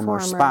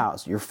former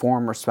spouse, your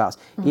former spouse.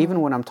 Mm-hmm.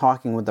 Even when I'm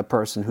talking with the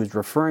person who's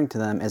referring to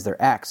them as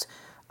their ex,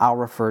 I'll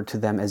refer to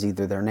them as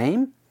either their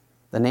name,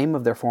 the name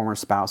of their former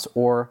spouse,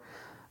 or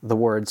the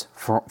words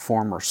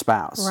former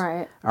spouse.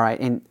 Right. All right.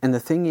 And the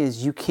thing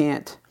is, you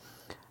can't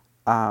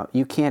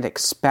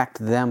expect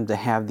them to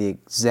have the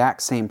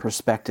exact same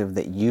perspective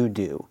that you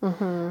do.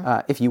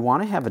 Mm-hmm. If you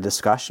want to have a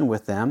discussion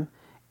with them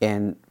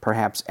and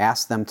perhaps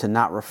ask them to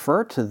not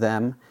refer to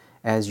them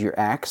as your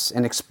ex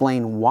and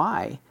explain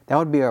why, that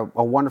would be a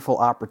wonderful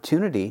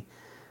opportunity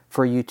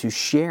for you to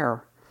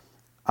share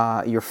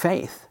your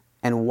faith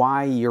and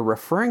why you're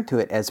referring to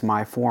it as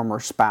my former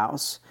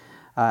spouse.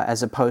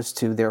 as opposed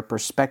to their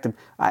perspective.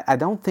 I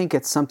don't think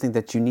it's something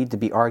that you need to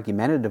be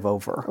argumentative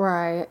over.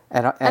 Right.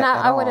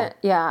 I wouldn't,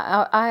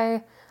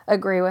 I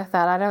agree with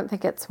that. I don't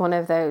think it's one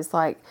of those,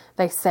 like,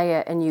 they say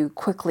it and you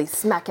quickly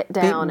smack it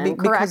down and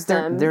correct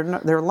them.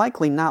 Because they're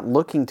likely not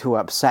looking to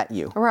upset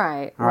you.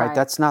 Right. All right.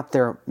 That's not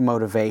their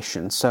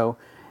motivation. So,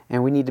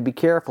 and we need to be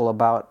careful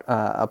about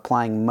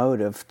applying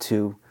motive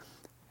to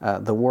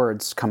the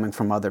words coming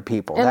from other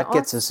people. And that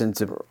gets us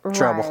into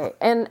trouble. Right.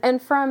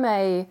 And from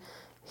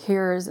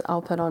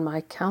I'll put on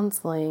my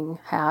counseling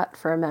hat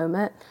for a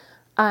moment.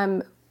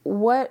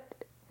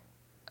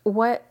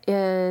 What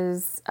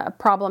is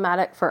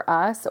problematic for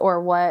us,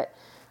 or what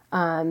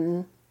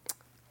our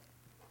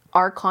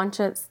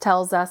conscience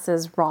tells us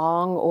is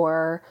wrong,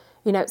 or,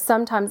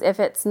 sometimes if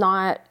it's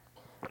not,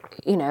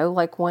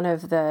 like one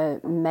of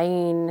the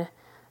main,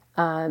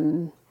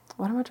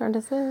 what am I trying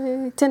to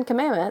say? 10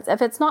 Commandments.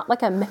 If it's not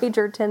like a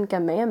major 10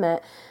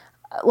 Commandment,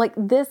 like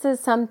this is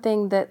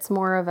something that's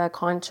more of a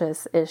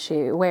conscious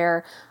issue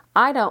where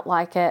I don't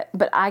like it,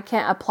 but I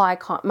can't apply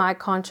my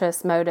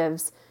conscious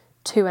motives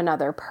to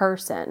another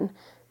person.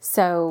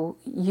 So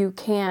you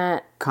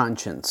can't...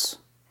 Conscience.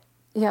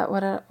 Yeah,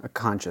 a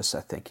conscious, I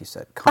think you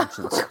said.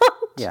 Conscience.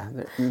 Yeah,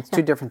 it's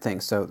two different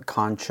things. So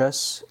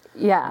conscious,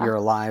 you're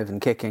alive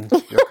and kicking.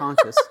 You're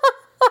conscious.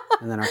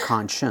 And then our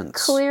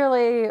conscience.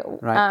 Clearly,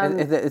 right.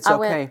 It's I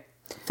okay. Went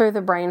through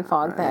the brain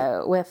fog,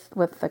 though, with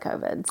the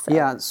COVID. So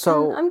yeah,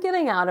 so... I'm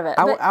getting out of it.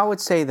 I would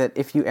say that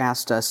if you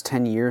asked us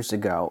 10 years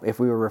ago, if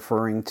we were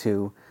referring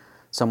to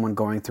someone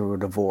going through a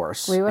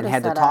divorce and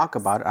had to talk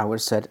about it, I would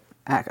have said...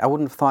 I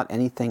wouldn't have thought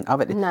anything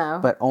of it. No.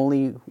 But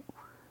only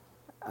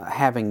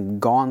having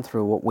gone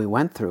through what we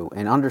went through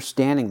and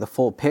understanding the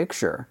full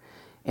picture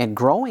and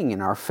growing in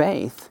our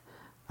faith,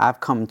 I've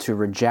come to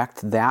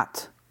reject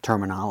that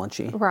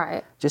terminology.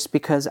 Right. Just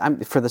because,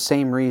 for the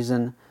same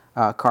reason,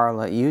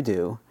 Carla, you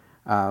do,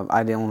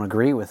 I don't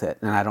agree with it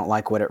and I don't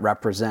like what it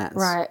represents.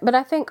 Right. But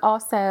I think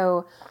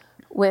also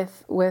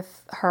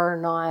with her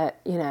not,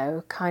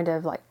 kind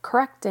of like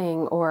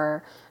correcting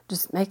or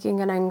just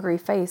making an angry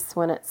face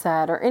when it's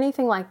said or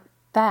anything like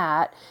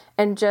that,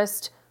 and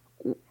just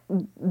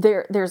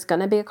there's going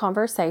to be a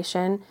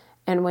conversation,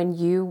 and when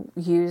you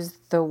use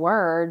the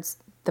words,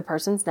 the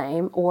person's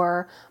name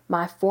or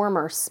my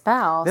former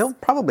spouse, they'll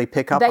probably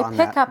pick up on that.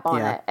 They pick up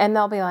on it, and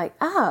they'll be like,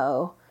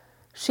 oh,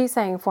 she's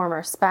saying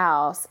former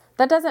spouse.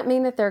 That doesn't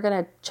mean that they're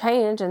going to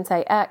change and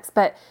say X,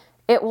 but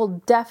it will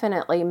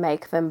definitely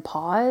make them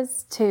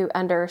pause to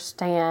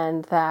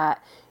understand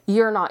that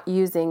you're not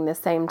using the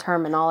same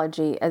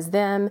terminology as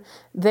them.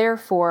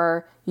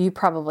 Therefore, you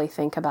probably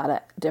think about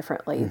it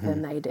differently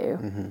than they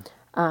do.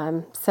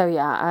 So,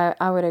 yeah,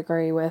 I would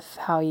agree with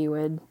how you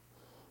would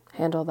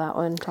handle that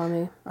one,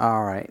 Tommy.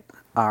 All right.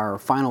 Our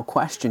final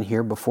question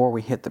here before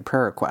we hit the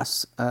prayer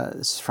requests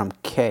is from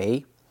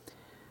K,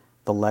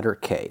 the letter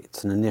K.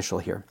 It's an initial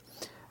here.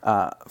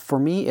 For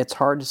me, it's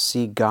hard to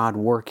see God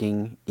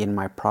working in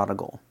my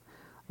prodigal.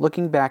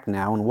 Looking back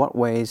now, in what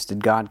ways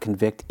did God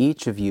convict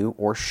each of you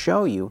or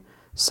show you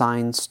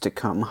signs to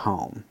come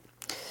home?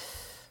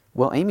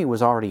 Well, Amy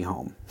was already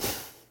home.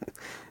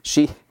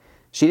 She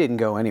didn't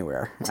go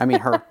anywhere. I mean,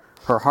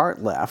 her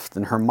heart left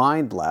and her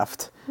mind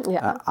left.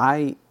 Yeah.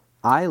 I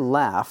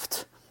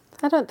left.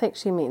 I don't think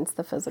she means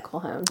the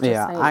physical home.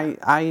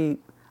 I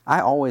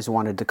always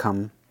wanted to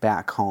come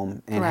back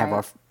home and have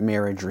our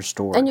marriage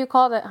restored. And you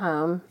called it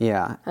home.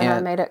 Yeah. And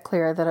I made it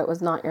clear that it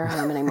was not your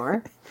home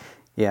anymore.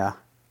 Yeah.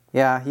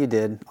 Yeah, you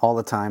did, all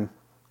the time.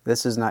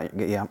 This is not,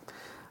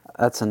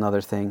 that's another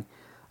thing.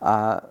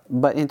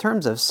 But in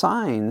terms of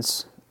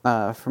signs,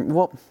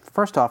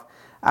 first off,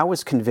 I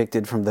was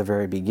convicted from the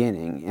very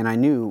beginning, and I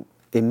knew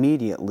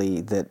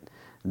immediately that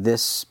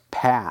this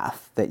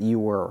path that you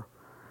were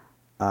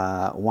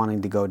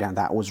wanting to go down,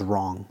 that was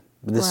wrong.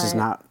 This is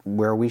not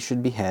where we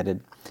should be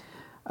headed.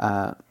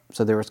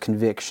 So there was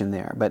conviction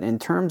there. But in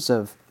terms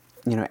of,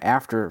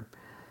 after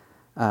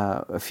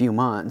a few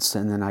months,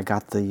 and then I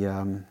got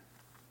the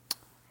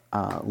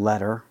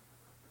letter,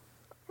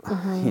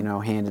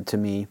 handed to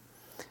me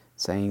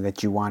saying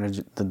that you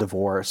wanted the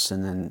divorce,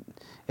 and then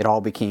it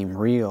all became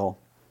real.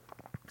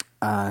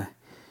 I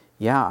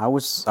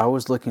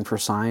was looking for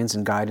signs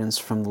and guidance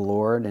from the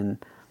Lord,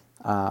 and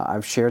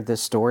I've shared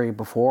this story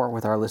before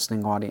with our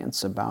listening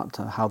audience about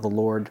how the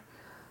Lord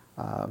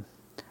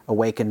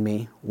awakened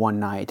me one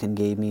night and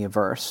gave me a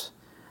verse,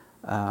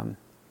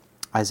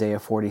 Isaiah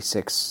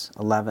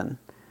 46:11,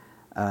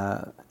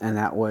 and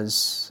that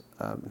was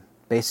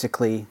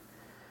basically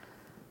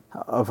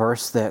a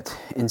verse that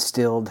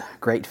instilled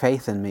great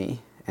faith in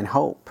me and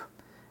hope,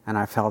 and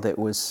I felt it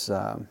was,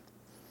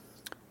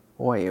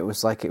 it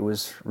was like it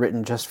was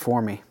written just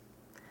for me.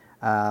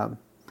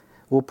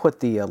 We'll put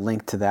the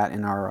link to that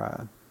in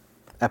our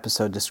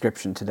episode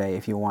description today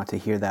if you want to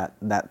hear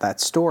that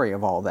story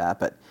of all that.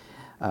 But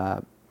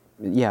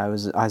it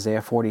was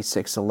Isaiah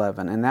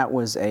 46:11, and that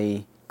was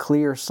a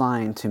clear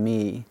sign to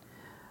me,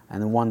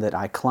 and the one that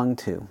I clung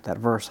to, that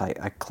verse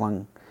I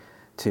clung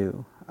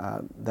to,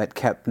 that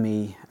kept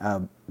me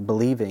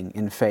believing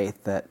in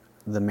faith that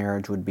the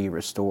marriage would be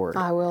restored.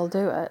 I will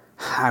do it.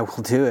 I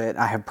will do it.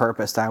 I have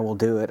purposed I will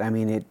do it. I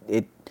mean,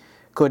 it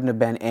couldn't have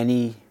been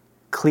any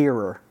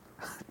clearer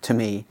to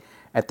me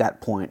at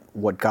that point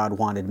what God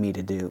wanted me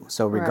to do.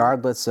 So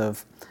regardless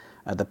of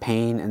the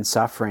pain and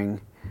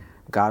suffering,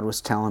 God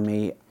was telling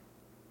me,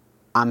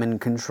 I'm in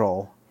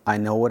control. I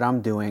know what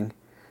I'm doing.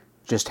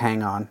 Just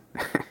hang on.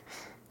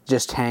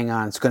 Just hang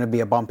on. It's going to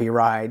be a bumpy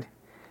ride,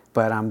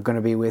 but I'm going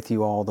to be with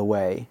you all the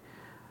way.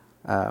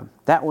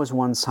 That was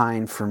one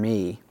sign for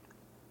me.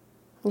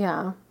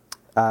 Yeah.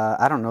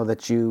 I don't know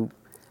that you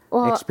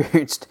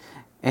experienced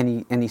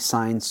any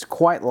signs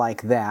quite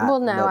like that. Well,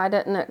 no, I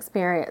didn't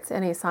experience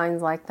any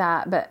signs like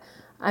that. But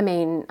I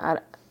mean, I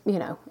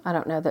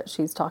don't know that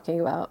she's talking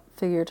about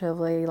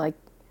figuratively, like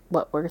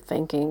what we're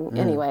thinking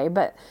anyway.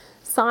 But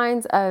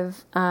signs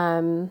of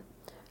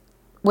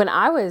when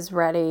I was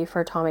ready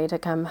for Tommy to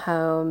come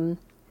home,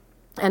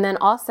 and then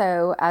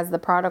also as the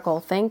prodigal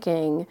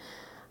thinking,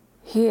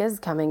 he is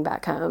coming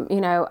back home.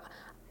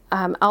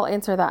 I'll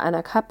answer that in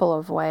a couple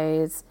of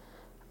ways.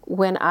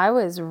 When I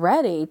was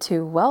ready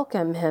to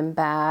welcome him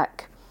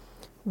back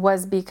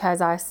was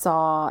because I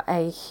saw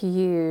a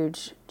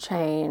huge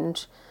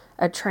change,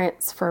 a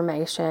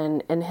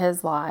transformation in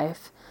his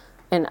life,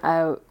 and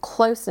a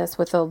closeness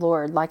with the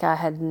Lord like I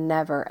had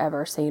never,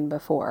 ever seen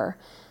before.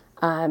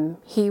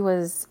 He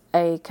was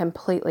a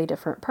completely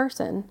different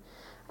person.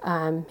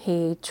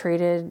 He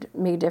treated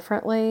me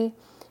differently.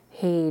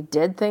 He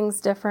did things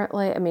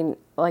differently. I mean,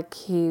 like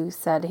he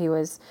said, he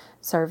was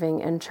serving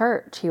in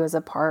church. He was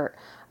a part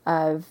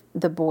of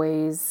the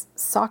boys'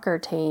 soccer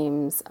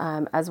teams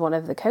as one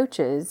of the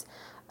coaches.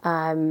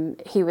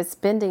 He was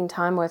spending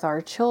time with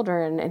our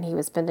children, and he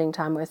was spending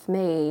time with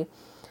me.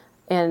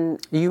 And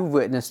you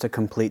witnessed a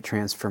complete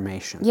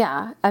transformation.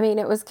 Yeah, I mean,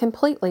 it was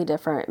completely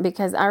different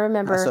because I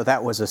remember. So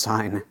that was a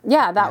sign.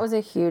 Yeah, that was a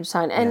huge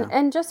sign.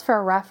 And just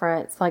for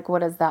reference, like, what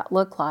does that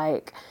look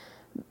like?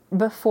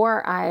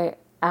 Before I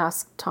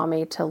asked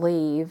Tommy to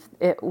leave,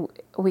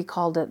 we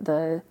called it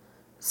the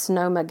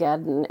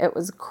Snowmageddon. It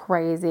was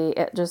crazy.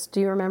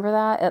 Do you remember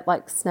that? It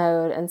like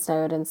snowed and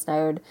snowed and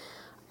snowed.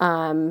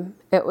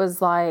 It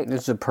was like. It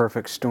was a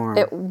perfect storm.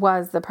 It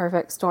was the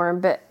perfect storm,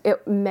 but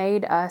it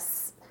made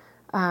us.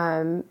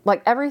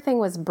 Like everything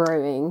was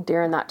brewing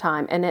during that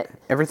time, and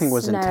everything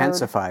was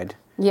intensified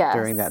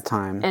during that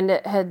time. And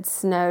it had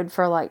snowed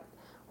for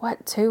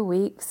 2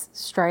 weeks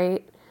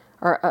straight,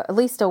 or at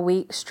least a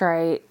week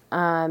straight.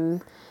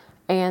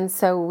 And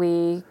so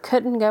we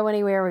couldn't go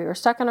anywhere. We were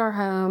stuck in our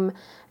home.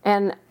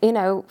 And,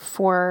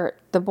 for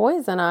the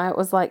boys and I, it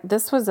was like,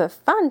 this was a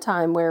fun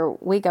time where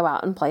we go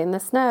out and play in the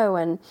snow.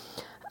 And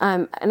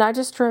I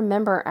just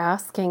remember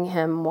asking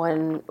him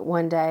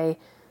one day,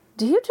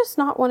 do you just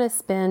not want to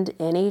spend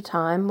any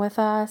time with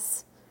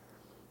us?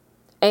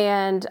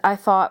 And I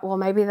thought, well,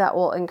 maybe that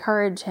will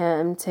encourage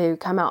him to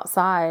come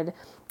outside.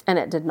 And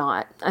it did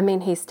not. I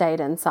mean, he stayed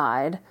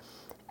inside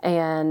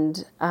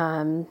and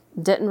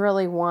didn't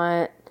really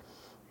want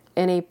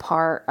any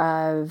part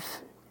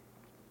of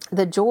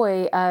the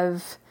joy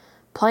of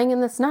playing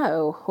in the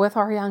snow with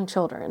our young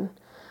children.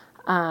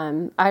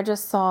 I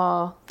just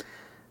saw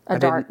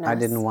darkness. I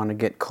didn't want to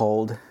get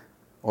cold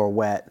or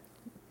wet.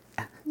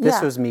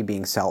 This was me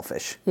being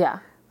selfish. Yeah.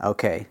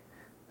 Okay.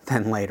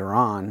 Then later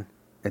on,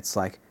 it's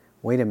like,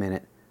 wait a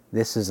minute.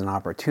 This is an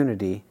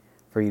opportunity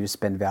for you to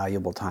spend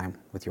valuable time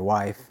with your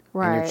wife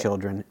and your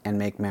children and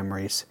make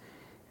memories.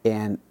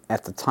 And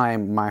at the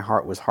time, my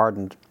heart was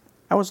hardened.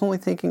 I was only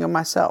thinking of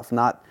myself,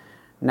 not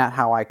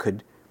how I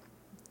could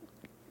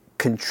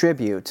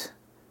contribute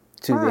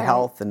to the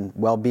health and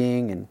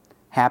well-being and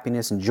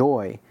happiness and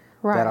joy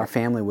that our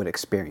family would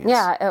experience.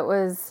 Yeah, it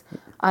was,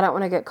 I don't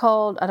want to get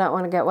cold. I don't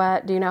want to get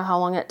wet. Do you know how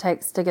long it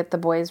takes to get the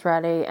boys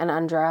ready and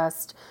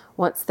undressed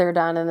once they're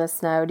done in the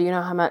snow? Do you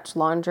know how much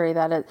laundry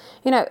that is?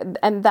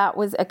 And that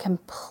was a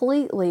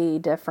completely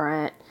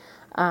different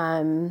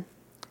attitude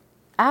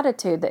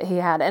that he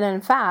had. And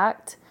in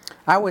fact,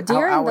 I would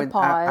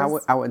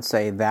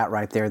say that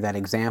right there, that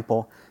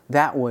example,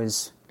 that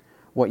was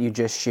what you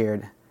just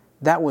shared.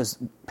 That was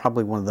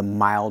probably one of the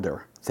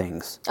milder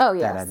things. Oh,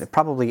 yes.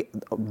 Probably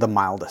the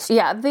mildest.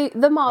 Yeah,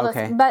 the mildest.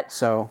 Okay, but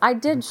so, I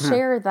did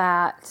share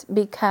that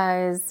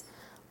because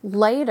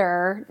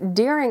later,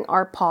 during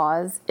our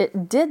pause,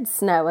 it did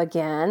snow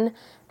again,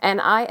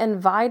 and I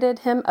invited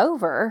him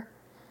over.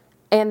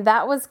 And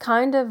that was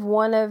kind of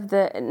one of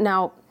the...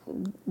 Now,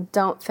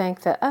 don't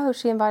think that,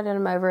 she invited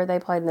him over, they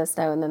played in the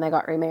snow, and then they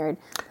got remarried.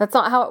 That's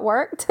not how it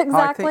worked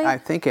exactly. I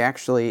think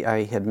actually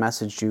I had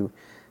messaged you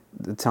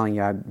telling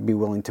you I'd be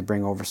willing to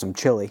bring over some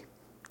chili.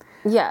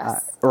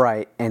 Yes.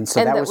 Right. And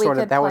so that was sort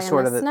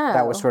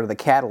of the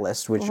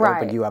catalyst which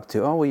opened you up to,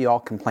 you all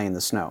can play in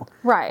the snow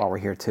while we're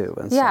here too.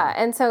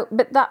 And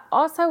but that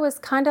also was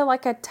kind of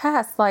like a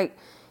test, like,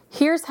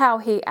 here's how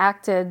he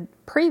acted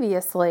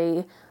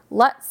previously,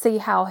 let's see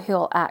how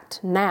he'll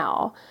act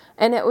now.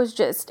 And it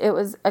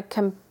was a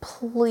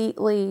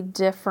completely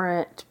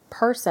different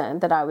person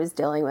that I was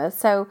dealing with.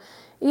 So,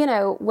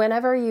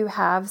 whenever you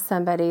have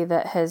somebody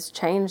that has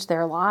changed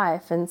their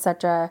life in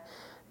such a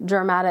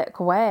dramatic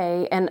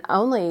way, and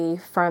only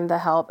from the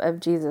help of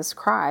Jesus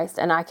Christ.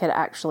 And I could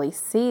actually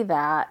see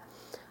that.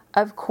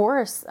 Of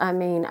course, I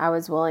mean, I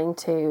was willing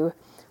to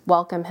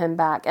welcome him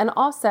back. And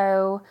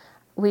also,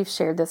 we've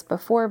shared this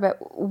before,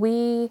 but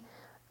we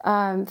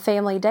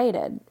family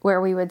dated,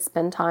 where we would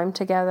spend time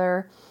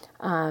together.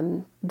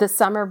 The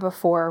summer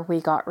before we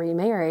got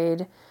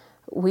remarried,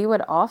 we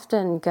would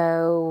often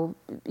go,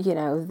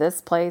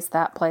 this place,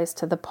 that place,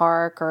 to the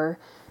park, or,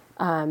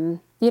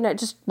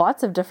 just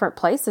lots of different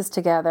places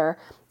together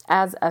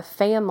as a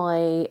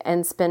family,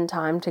 and spend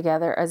time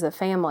together as a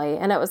family.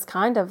 And it was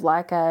kind of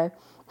like a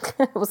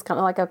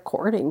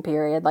courting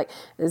period. Like,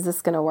 is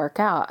this going to work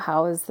out?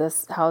 How is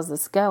this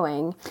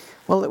going?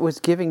 Well, it was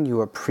giving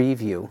you a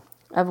preview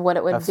of what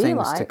it would of be things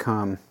like to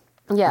come.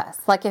 Yes,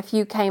 like if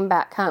you came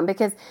back home,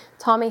 because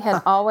Tommy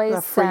had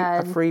always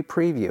said a free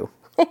preview.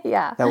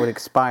 Yeah, that would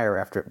expire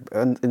after.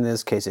 In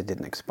this case, it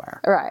didn't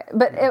expire. Right,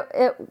 but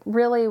it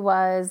really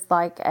was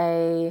like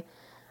I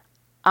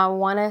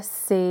want to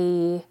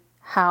see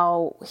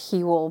how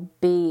he will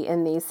be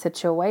in these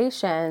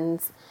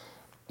situations.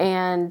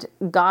 And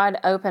God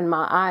opened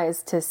my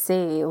eyes to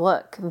see,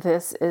 look,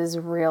 this is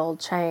real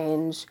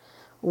change.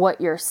 What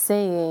you're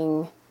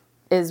seeing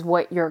is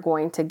what you're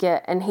going to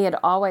get. And he had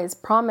always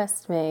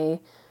promised me,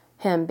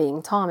 him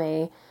being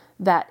Tommy,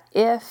 that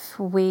if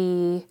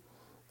we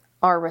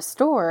are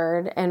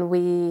restored and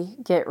we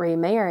get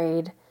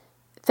remarried,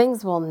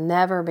 things will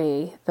never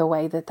be the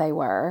way that they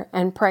were.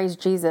 And praise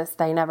Jesus,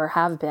 they never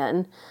have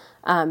been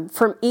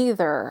from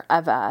either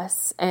of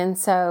us. And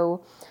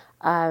so,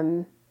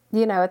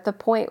 at the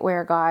point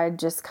where God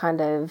just kind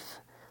of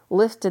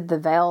lifted the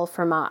veil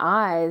from my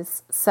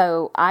eyes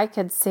so I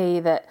could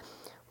see that,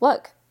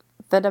 look,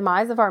 the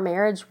demise of our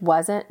marriage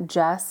wasn't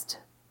just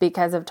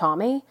because of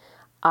Tommy.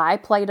 I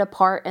played a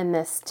part in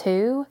this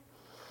too.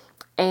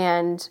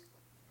 And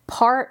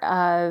part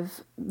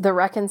of the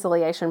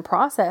reconciliation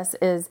process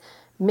is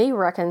me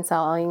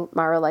reconciling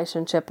my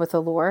relationship with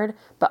the Lord,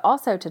 but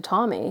also to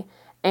Tommy,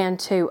 and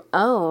to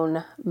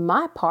own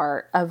my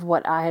part of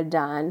what I had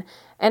done.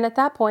 And at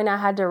that point, I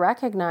had to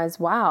recognize,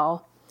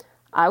 wow,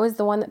 I was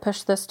the one that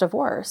pushed this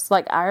divorce.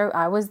 Like,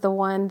 I was the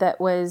one that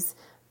was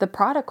the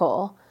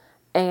prodigal,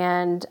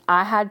 and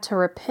I had to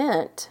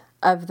repent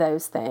of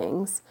those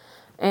things.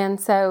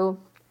 And so,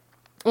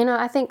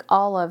 I think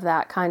all of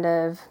that kind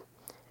of,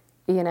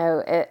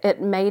 it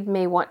made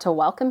me want to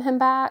welcome him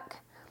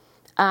back.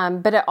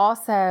 But it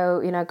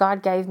also,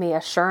 God gave me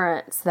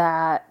assurance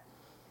that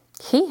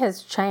he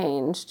has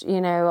changed,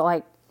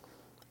 like,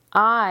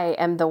 I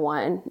am the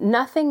one.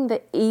 Nothing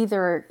that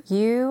either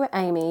you,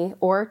 Amy,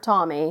 or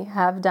Tommy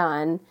have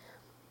done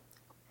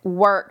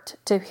worked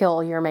to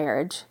heal your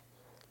marriage.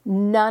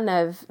 None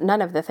of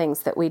the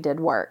things that we did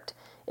worked.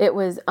 It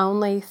was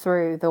only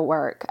through the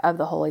work of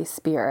the Holy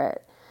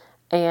Spirit.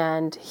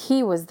 And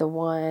he was the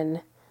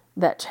one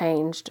that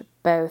changed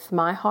both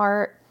my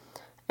heart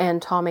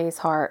and Tommy's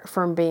heart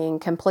from being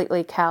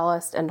completely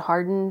calloused and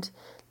hardened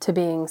to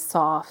being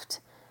soft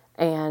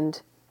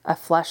and a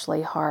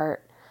fleshly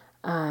heart,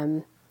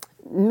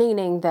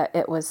 meaning that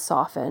it was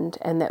softened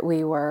and that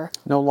we were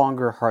no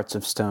longer hearts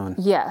of stone.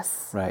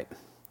 Yes. Right.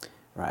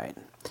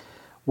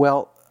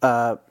 Well,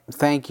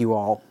 thank you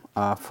all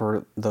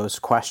for those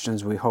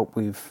questions. We hope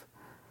we've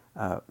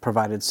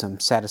provided some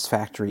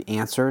satisfactory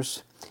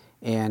answers.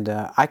 And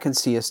I can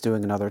see us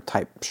doing another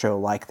type show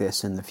like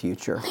this in the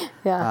future.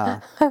 Yeah,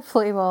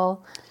 hopefully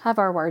we'll have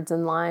our words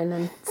in line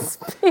and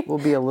speak. We'll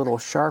be a little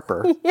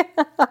sharper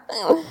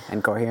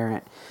and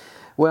coherent.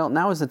 Well,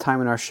 now is the time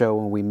in our show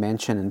when we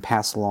mention and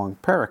pass along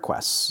prayer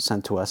requests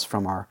sent to us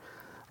from our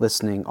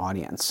listening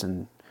audience.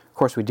 And of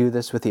course, we do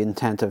this with the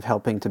intent of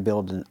helping to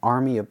build an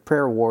army of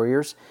prayer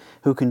warriors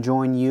who can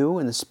join you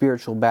in the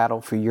spiritual battle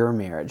for your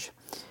marriage.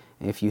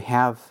 And if you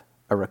have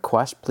a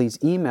request, please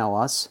email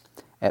us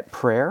at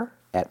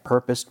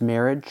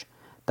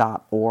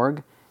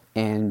prayer@purposedmarriage.org,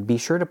 and be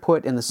sure to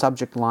put in the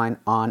subject line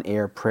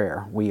on-air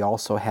prayer. We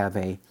also have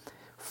a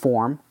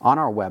form on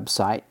our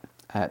website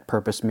at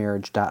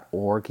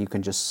purposemarriage.org. You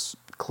can just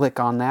click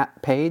on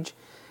that page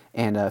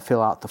and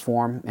fill out the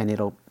form, and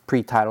it'll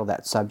pre-title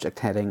that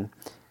subject heading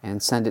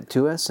and send it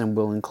to us, and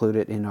we'll include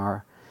it in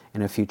a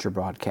future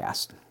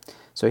broadcast.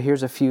 So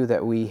here's a few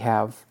that we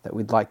have that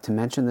we'd like to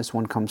mention. This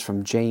one comes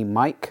from J.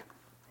 Mike.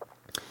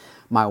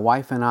 My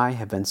wife and I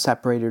have been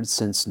separated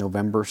since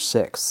November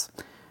 6th.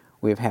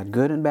 We have had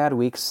good and bad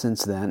weeks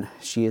since then.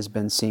 She has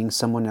been seeing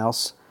someone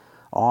else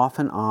off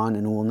and on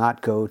and will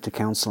not go to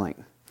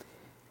counseling.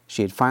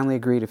 She had finally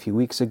agreed a few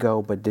weeks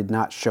ago but did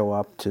not show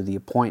up to the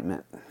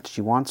appointment. She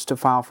wants to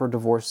file for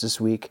divorce this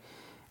week,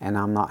 and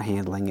I'm not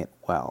handling it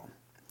well.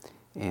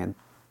 And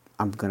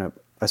I'm going to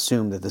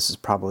assume that this has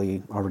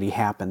probably already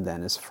happened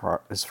then as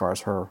far as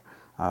her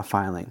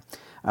filing.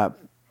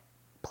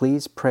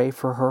 Please pray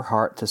for her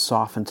heart to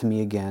soften to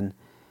me again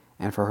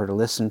and for her to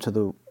listen to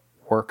the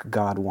work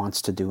God wants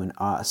to do in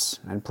us.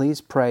 And please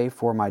pray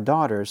for my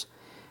daughters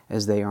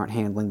as they aren't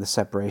handling the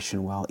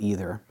separation well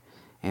either.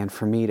 And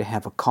for me to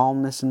have a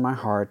calmness in my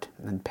heart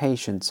and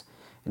patience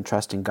in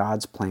trusting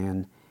God's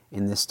plan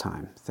in this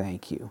time.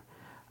 Thank you.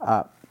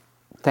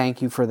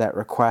 Thank you for that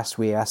request.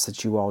 We ask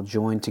that you all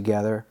join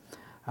together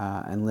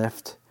and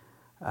lift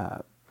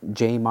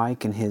J.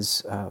 Mike and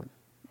his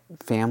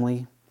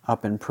family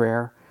up in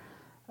prayer.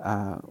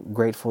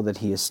 Grateful that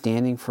he is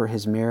standing for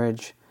his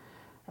marriage.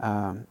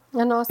 And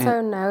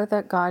also know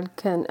that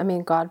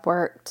God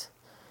worked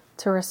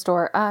to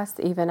restore us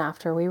even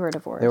after we were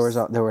divorced.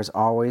 There was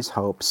always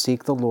hope.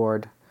 Seek the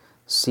Lord,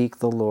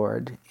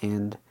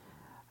 and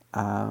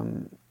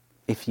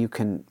if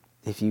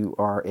you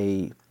are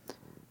a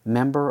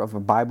member of a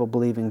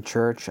Bible-believing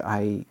church,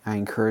 I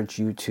encourage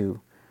you to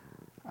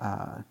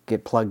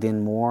get plugged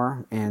in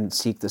more and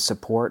seek the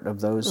support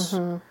of those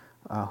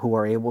who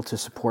are able to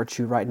support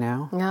you right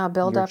now. Yeah,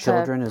 build your up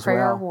children a as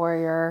prayer well.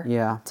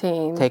 warrior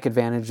team. Take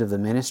advantage of the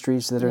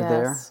ministries that are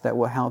there Yes. that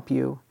will help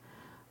you.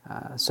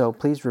 So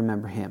please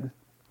remember him.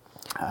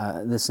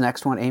 This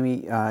next one,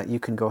 Amy, you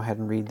can go ahead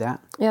and read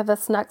that. Yeah,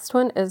 this next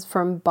one is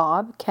from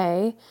Bob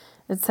K.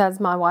 It says,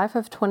 my wife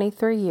of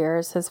 23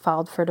 years has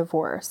filed for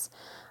divorce.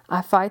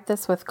 I fight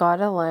this with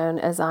God alone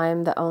as I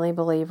am the only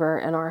believer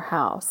in our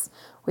house.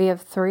 We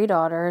have 3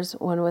 daughters,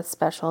 one with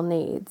special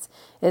needs.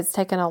 It's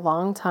taken a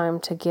long time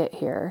to get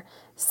here,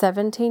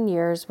 17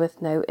 years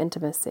with no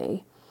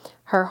intimacy.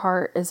 Her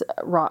heart is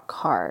rock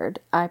hard.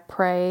 I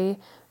pray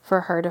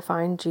for her to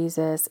find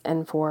Jesus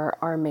and for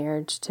our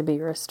marriage to be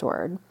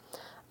restored.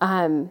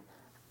 And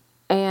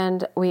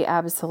we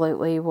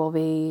absolutely will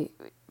be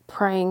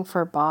praying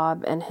for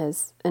Bob and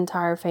his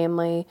entire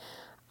family.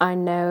 I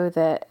know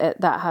that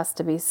that has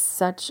to be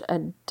such a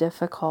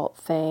difficult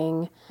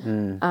thing.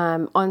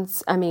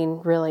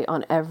 Really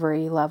on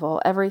every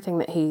level. Everything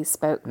that he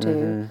spoke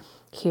to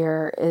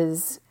here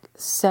is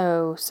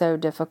so, so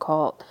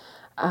difficult.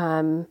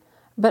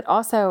 But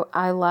also,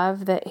 I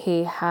love that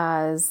he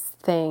has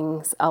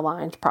things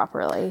aligned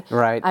properly.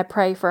 Right. I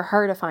pray for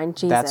her to find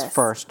Jesus. That's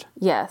first.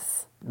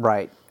 Yes.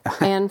 Right.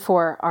 And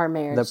for our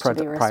marriage to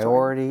be restored. The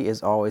priority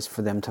is always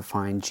for them to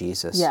find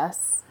Jesus.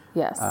 Yes.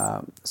 Yes.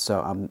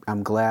 So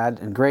I'm glad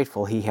and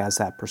grateful he has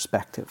that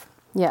perspective.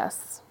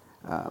 Yes.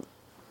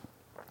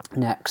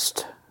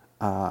 Next,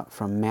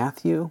 from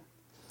Matthew.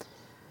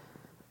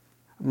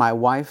 My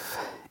wife,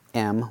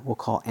 M, we'll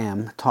call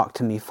M, talked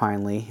to me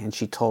finally, and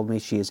she told me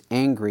she is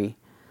angry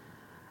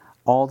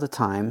all the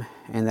time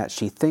and that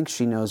she thinks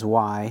she knows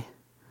why.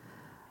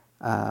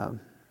 She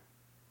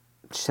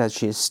said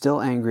she is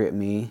still angry at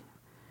me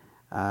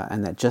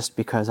and that just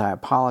because I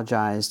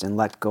apologized and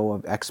let go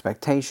of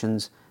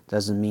expectations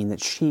doesn't mean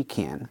that she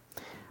can.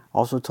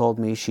 Also told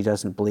me she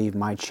doesn't believe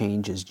my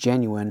change is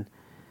genuine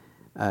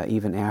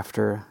even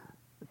after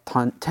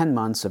 10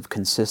 months of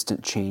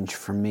consistent change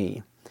for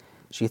me.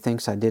 She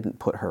thinks I didn't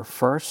put her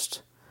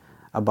first,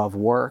 above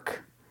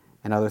work,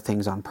 and other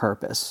things on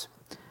purpose.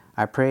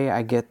 I pray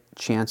I get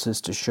chances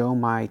to show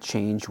my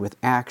change with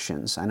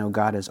actions. I know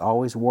God is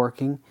always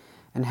working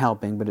and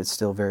helping, but it's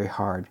still very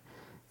hard.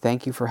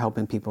 Thank you for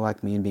helping people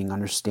like me and being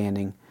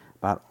understanding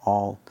about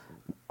all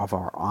of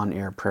our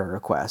on-air prayer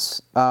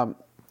requests.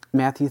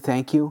 Matthew,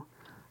 thank you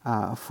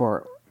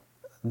for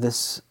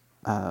this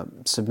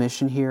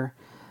submission here.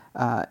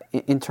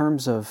 In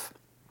terms of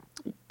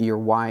your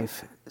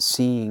wife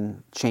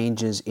seeing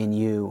changes in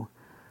you,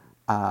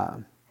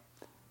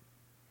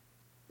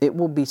 it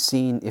will be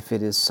seen if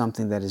it is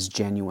something that is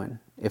genuine.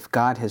 If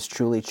God has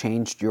truly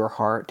changed your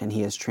heart and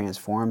He has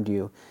transformed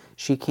you,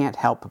 she can't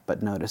help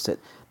but notice it.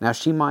 Now,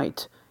 she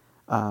might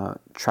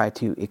try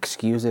to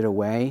excuse it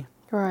away.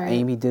 Right.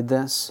 Amy did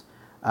this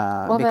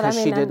because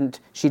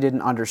she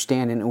didn't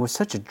understand, and it was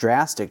such a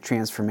drastic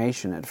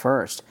transformation at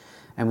first.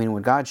 I mean,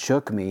 when God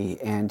shook me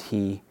and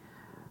He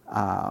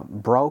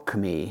broke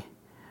me,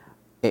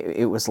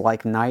 it was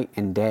like night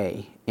and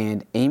day.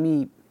 And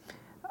Amy,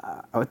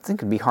 I would think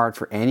it'd be hard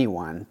for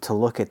anyone to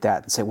look at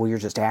that and say, "Well, you're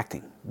just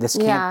acting.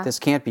 This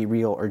can't be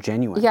real or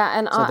genuine." Yeah,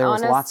 and so there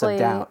was honestly, lots of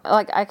doubt.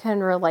 Like, I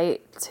can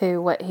relate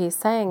to what he's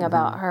saying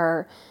about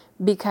her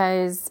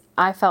because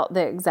I felt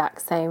the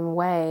exact same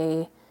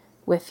way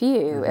with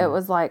you. It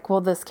was like,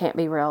 well, this can't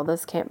be real.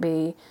 This can't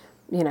be,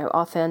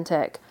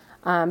 authentic.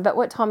 But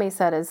what Tommy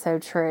said is so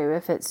true.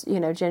 If it's,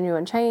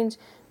 genuine change,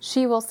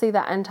 she will see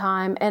that in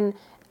time. And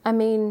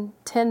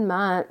 10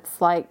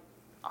 months, like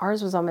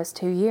ours was almost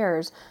 2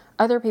 years.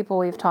 Other people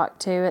we've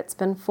talked to, it's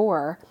been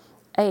 4,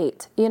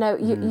 8.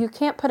 You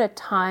can't put a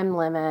time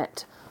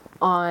limit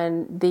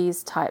on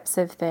these types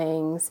of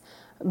things.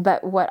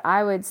 But what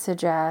I would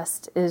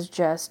suggest is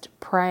just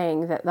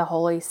praying that the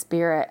Holy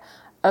Spirit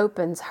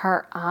opens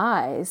her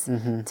eyes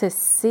to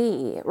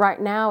see.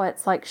 Right now,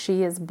 it's like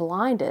she is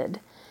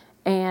blinded.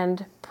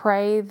 And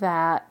pray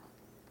that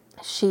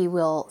she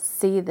will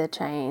see the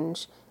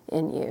change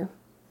in you.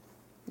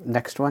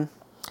 Next one.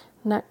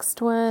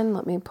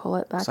 Let me pull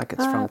it back Looks like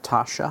it's from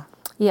Tasha.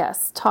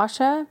 Yes,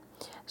 Tasha.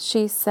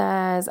 She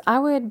says, I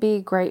would be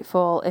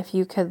grateful if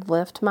you could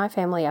lift my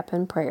family up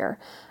in prayer.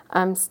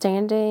 I'm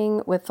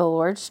standing with the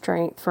Lord's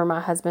strength for my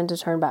husband to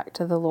turn back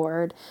to the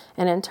Lord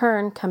and in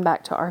turn come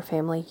back to our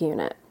family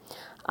unit.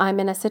 I'm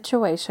in a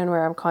situation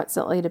where I'm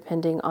constantly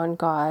depending on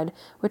God,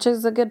 which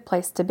is a good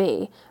place to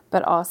be,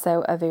 but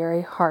also a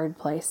very hard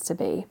place to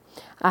be.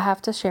 I have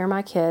to share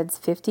my kids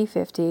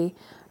 50-50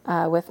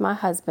 with my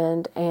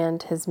husband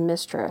and his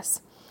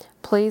mistress.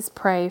 Please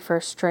pray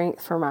for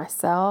strength for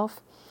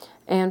myself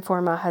and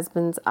for my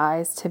husband's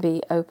eyes to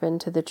be open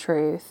to the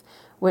truth,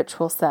 which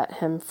will set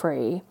him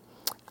free.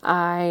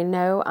 I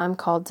know I'm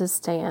called to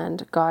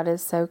stand. God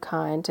is so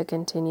kind to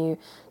continue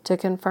to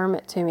confirm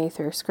it to me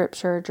through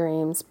scripture,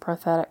 dreams,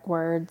 prophetic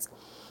words,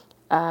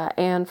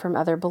 and from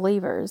other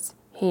believers.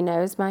 He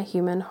knows my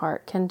human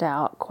heart can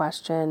doubt,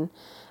 question,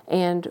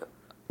 and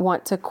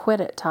want to quit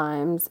at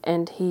times,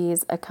 and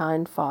He's a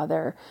kind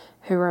Father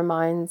who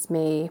reminds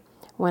me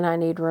when I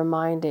need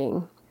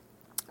reminding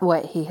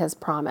what He has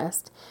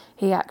promised.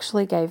 He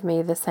actually gave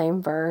me the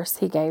same verse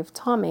He gave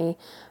Tommy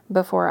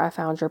before I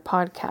found your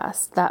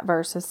podcast. That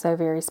verse is so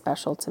very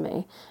special to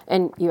me.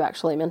 And you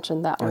actually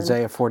mentioned that one.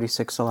 Isaiah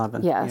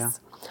 46:11. Yes.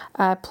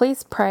 Yeah.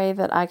 Please pray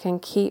that I can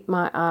keep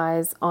my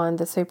eyes on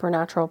the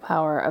supernatural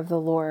power of the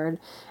Lord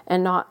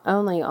and not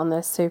only on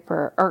the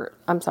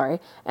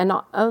and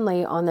not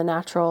only on the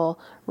natural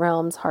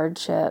realm's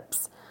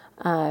hardships,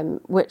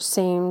 which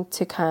seem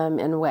to come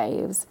in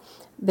waves.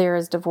 There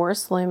is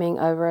divorce looming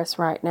over us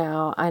right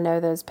now. I know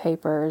those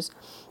papers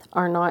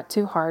are not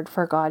too hard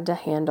for God to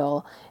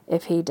handle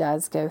if it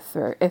does go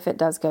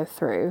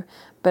through.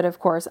 But of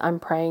course, I'm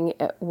praying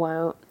it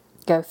won't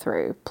go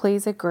through.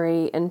 Please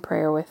agree in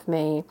prayer with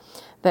me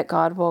that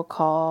God will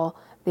call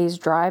these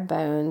dry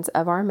bones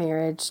of our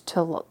marriage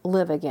to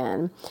live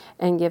again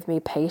and give me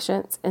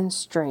patience and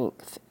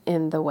strength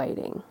in the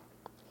waiting.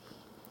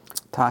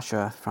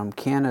 Tasha from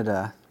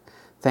Canada.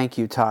 Thank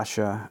you,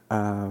 Tasha.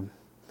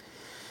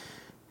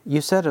 You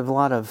said a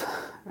lot of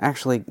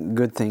actually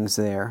good things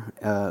there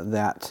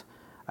that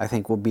I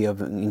think will be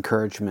of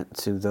encouragement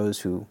to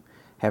those who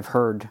have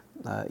heard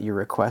your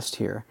request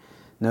here.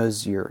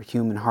 Knows your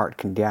human heart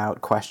can doubt,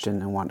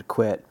 question, and want to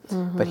quit,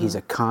 but He's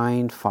a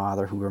kind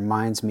Father who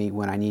reminds me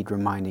when I need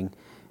reminding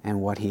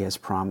and what He has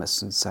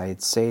promised. And so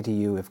I'd say to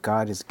you, if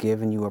God has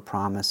given you a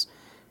promise,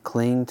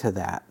 cling to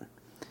that.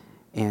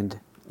 And,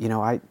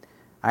 I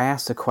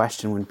ask the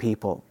question when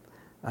people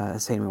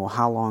say to me, well,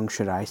 how long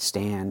should I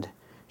stand?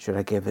 Should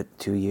I give it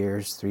 2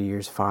 years, 3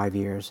 years, 5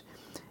 years?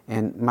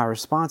 And my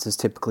response is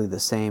typically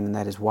the same, and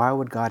that is, why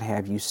would God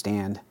have you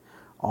stand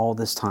all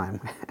this time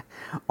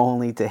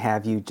only to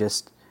have you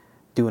just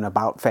do an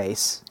about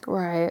face?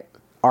 Right.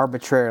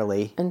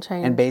 Arbitrarily.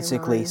 And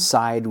basically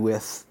side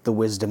with the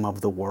wisdom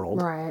of the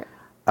world. Right.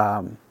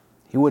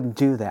 He wouldn't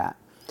do that.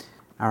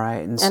 All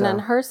right. And in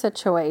her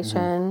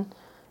situation,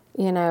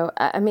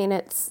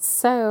 it's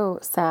so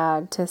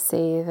sad to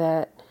see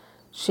that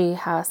she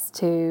has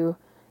to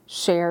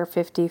share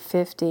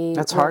 50-50.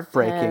 That's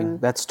heartbreaking. Him.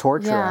 That's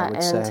torture, I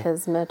would say. And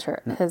his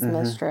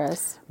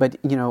mistress. But,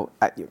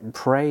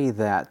 pray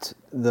that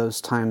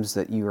those times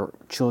that your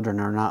children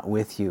are not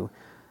with you,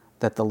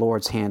 that the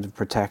Lord's hand of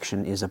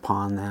protection is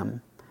upon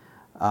them.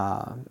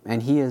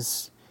 And He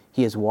is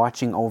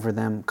watching over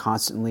them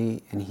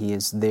constantly, and He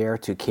is there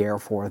to care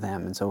for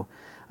them. And so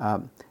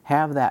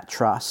have that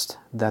trust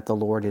that the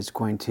Lord is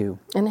going to...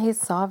 And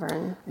He's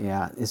sovereign.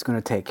 Yeah, is going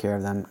to take care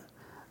of them.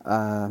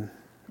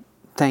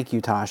 Thank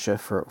you, Tasha,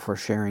 for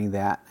sharing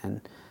that.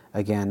 And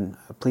again,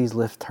 please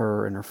lift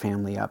her and her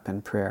family up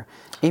in prayer.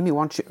 Amy,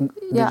 did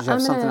you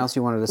have something else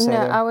you wanted to say? No,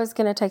 there? I was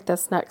going to take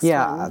this next one.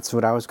 Yeah, that's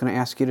what I was going to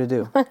ask you to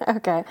do.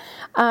 Okay.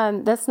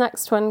 This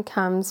next one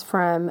comes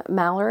from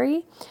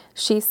Mallory.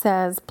 She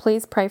says,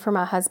 please pray for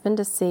my husband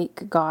to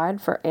seek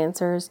God for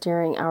answers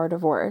during our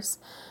divorce.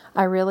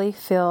 I really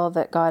feel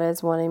that God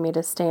is wanting me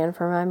to stand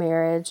for my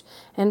marriage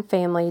and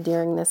family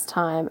during this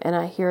time, and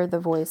I hear the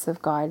voice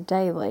of God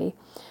daily.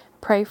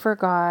 Pray for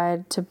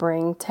God to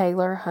bring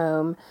Taylor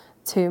home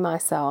to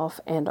myself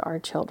and our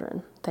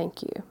children.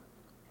 Thank you.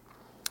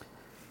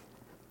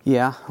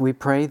 Yeah, we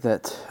pray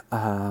that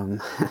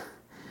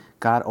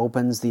God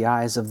opens the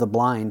eyes of the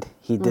blind.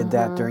 He did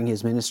that during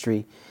His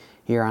ministry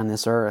here on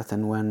this earth.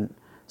 And when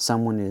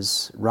someone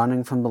is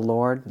running from the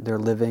Lord, they're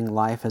living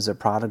life as a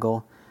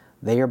prodigal,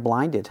 they are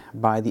blinded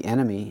by the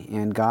enemy,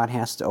 and God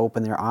has to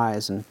open their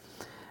eyes. And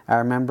I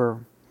remember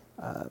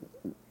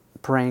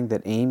praying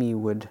that Amy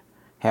would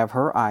have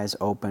her eyes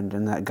opened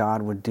and that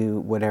God would do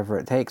whatever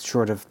it takes,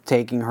 short of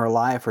taking her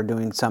life or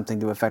doing something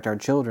to affect our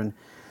children,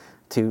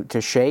 to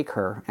shake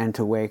her and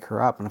to wake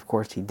her up. And of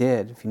course He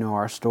did, if you know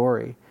our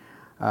story.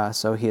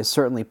 So He is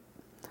certainly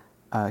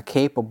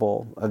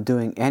capable of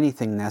doing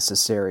anything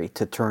necessary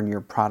to turn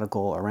your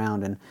prodigal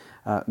around. And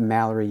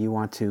Mallory, you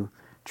want to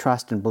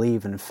trust and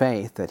believe in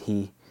faith that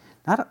He,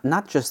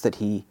 not just that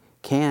He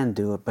can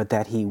do it, but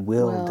that He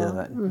will do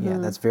it. Yeah,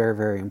 that's very,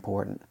 very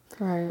important.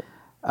 Right.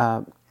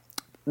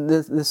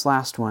 This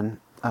last one,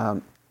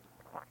 and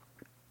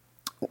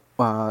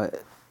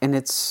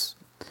it's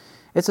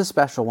a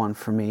special one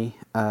for me.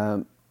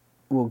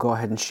 We'll go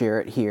ahead and share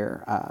it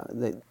here.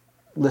 The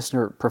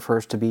listener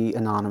prefers to be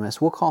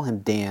anonymous. We'll call him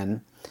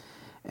Dan.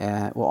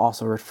 We'll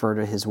also refer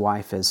to his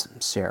wife as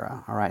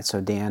Sarah. All right, so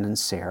Dan and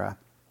Sarah.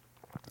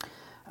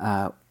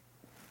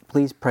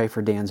 please pray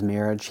for Dan's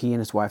marriage. He and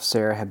his wife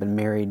Sarah have been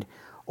married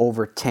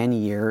over 10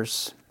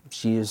 years.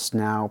 She is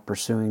now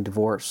pursuing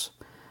divorce.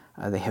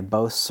 They have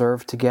both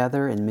served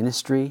together in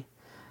ministry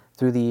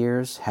through the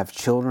years, have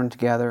children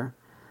together.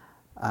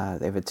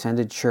 They've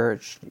attended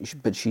church,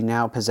 but she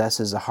now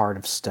possesses a heart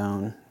of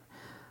stone,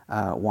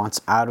 wants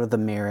out of the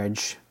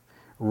marriage,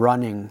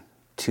 running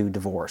to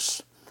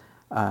divorce.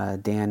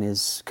 Dan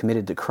is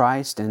committed to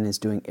Christ and is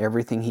doing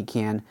everything he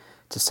can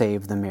to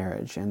save the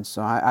marriage. And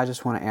so I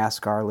just want to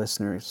ask our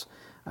listeners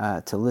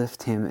to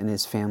lift him and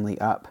his family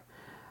up.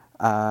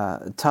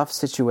 Tough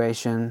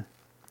situation.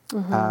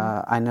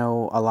 I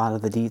know a lot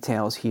of the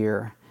details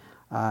here.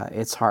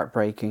 It's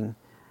heartbreaking.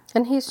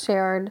 And he's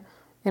shared,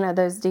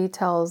 those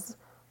details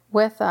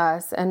with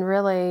us. And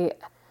really,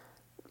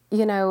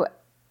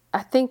 I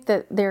think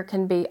that there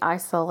can be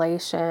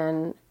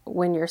isolation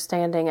when you're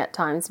standing at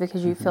times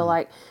because you feel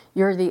like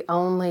you're the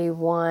only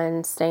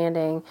one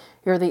standing.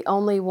 You're the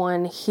only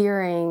one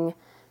hearing,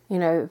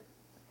 the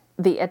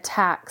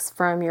attacks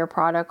from your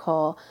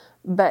prodigal.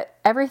 But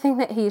everything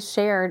that he's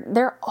shared,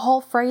 they're all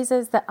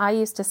phrases that I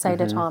used to say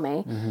to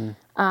Tommy.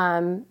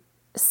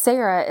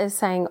 Sarah is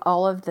saying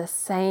all of the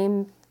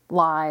same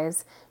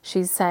lies.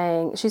 She's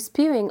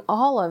spewing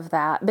all of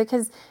that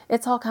because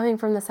it's all coming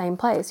from the same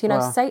place.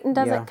 Satan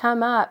doesn't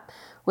come up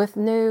with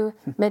new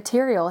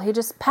material. He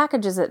just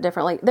packages it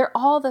differently. They're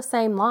all the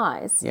same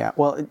lies. Yeah,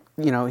 well,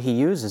 he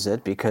uses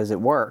it because it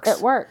works.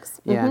 It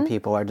works. Yeah, and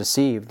people are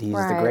deceived. He's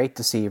the great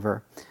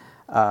deceiver.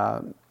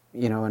 And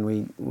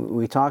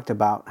we talked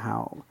about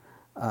how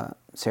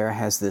Sarah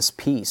has this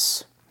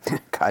peace.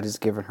 God has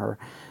given her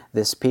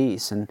this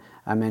peace. And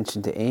I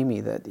mentioned to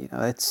Amy that,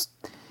 it's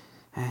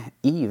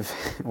Eve.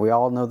 We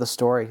all know the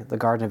story, the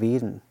Garden of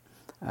Eden,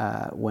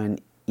 when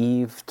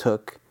Eve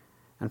took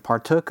and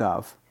partook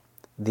of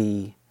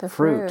the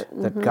fruit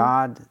that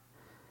God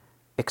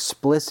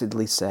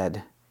explicitly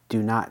said,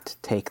 do not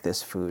take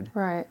this food.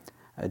 Right.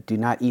 Do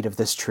not eat of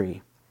this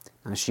tree.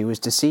 She was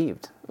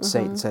deceived.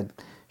 Satan said,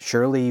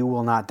 surely you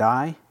will not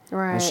die.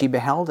 Right. And she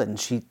beheld it and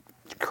she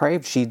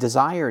craved, she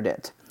desired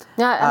it.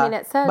 Yeah,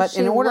 it says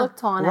she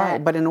looked on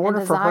it but in order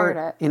and for desired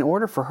her, it. in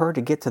order for her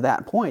to get to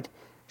that point,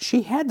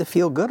 she had to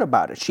feel good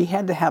about it. She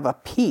had to have a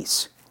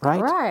peace,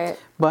 right? Right.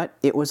 But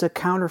it was a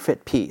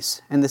counterfeit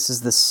peace. And this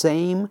is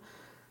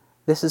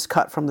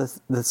cut from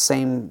the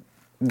same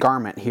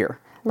garment here.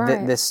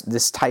 Right.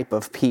 This type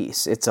of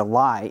peace. It's a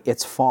lie.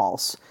 It's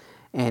false.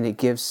 And it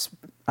gives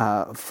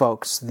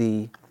folks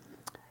the...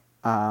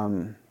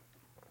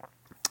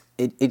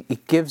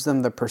 It gives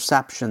them the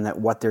perception that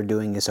what they're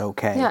doing is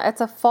okay. Yeah,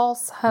 it's a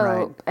false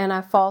hope and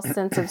a false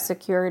sense of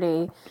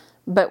security.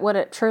 But what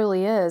it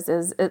truly is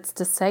it's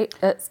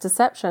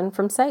deception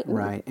from Satan.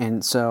 Right.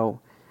 And so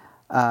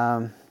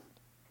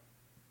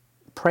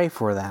pray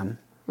for them.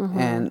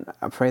 And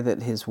I pray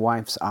that his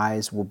wife's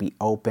eyes will be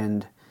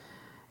opened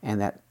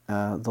and that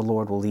the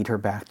Lord will lead her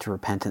back to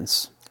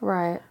repentance.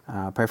 Right.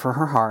 Pray for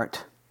her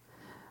heart.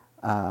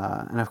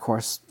 And of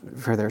course,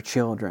 for their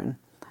children.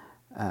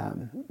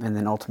 And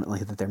then ultimately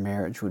that their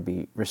marriage would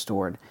be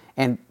restored.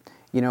 And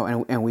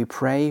and we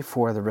pray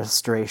for the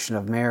restoration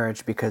of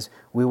marriage because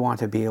we want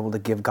to be able to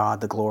give God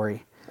the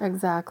glory.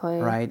 Exactly.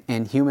 Right?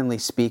 And humanly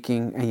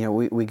speaking,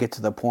 we get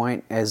to the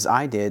point, as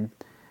I did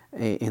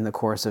in the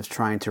course of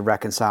trying to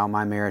reconcile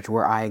my marriage,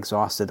 where I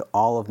exhausted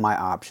all of my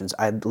options.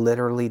 I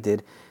literally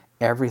did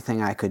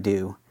everything I could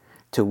do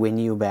to win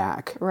you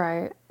back.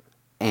 Right.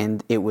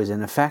 And it was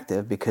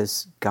ineffective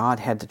because God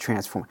had to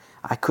transform.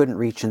 I couldn't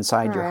reach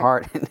inside your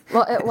heart and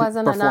it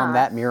wasn't perform enough.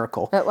 that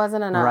miracle. It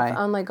wasn't enough. Right?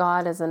 Only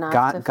God is enough.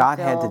 God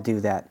had to do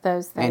that.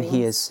 Those things. And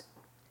He is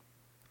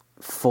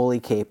fully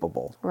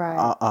capable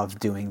of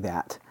doing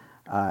that.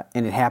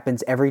 And it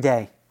happens every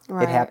day.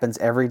 Right. It happens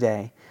every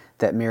day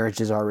that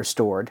marriages are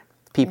restored.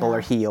 People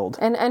are healed.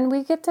 And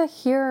we get to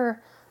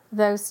hear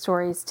those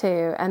stories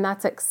too. And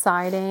that's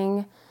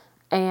exciting.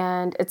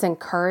 And it's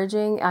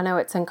encouraging. I know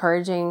it's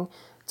encouraging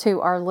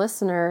to our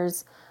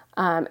listeners.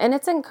 And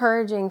it's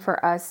encouraging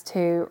for us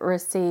to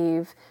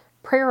receive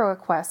prayer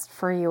requests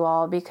for you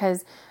all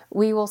because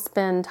we will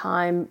spend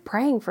time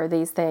praying for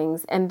these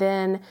things. And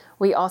then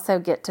we also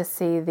get to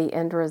see the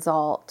end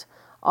result.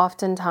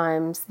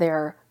 Oftentimes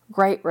they're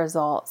great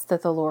results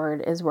that the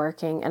Lord is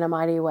working in a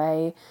mighty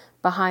way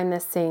behind the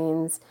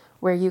scenes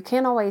where you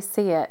can't always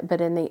see it, but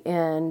in the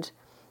end,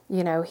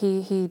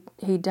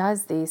 he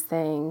does these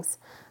things.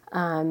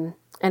 And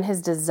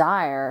his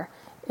desire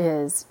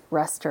is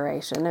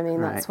restoration. I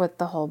mean, that's what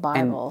the whole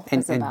Bible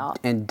is about.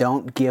 And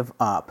don't give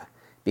up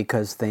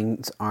because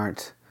things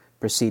aren't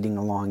proceeding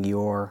along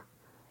your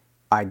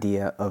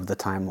idea of the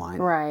timeline.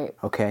 Right.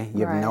 Okay?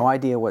 You have no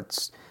idea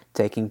what's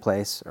taking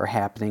place or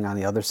happening on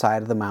the other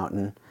side of the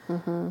mountain.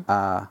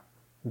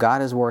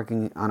 God is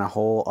working on a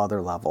whole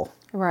other level.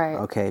 Right.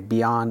 Okay?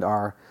 Beyond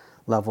our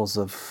levels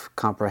of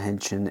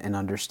comprehension and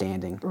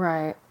understanding.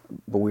 Right.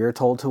 But we are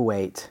told to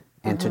wait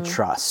and to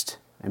trust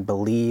and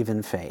believe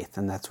in faith,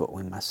 and that's what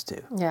we must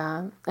do.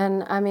 Yeah.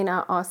 And I mean,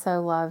 I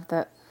also love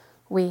that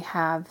we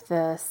have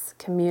this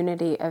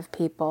community of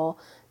people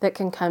that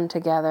can come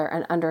together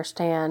and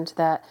understand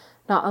that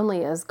not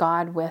only is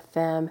God with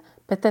them,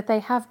 but that they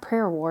have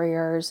prayer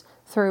warriors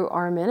through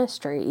our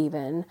ministry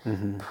even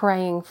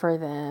praying for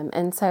them.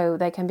 And so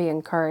they can be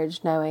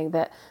encouraged knowing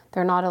that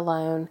they're not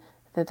alone,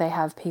 that they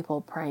have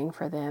people praying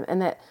for them,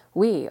 and that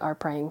we are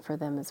praying for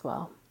them as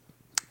well.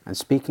 And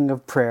speaking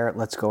of prayer,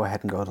 let's go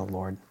ahead and go to the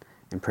Lord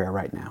in prayer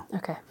right now.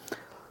 Okay.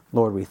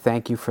 Lord, we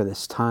thank you for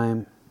this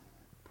time.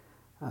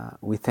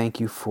 We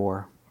thank you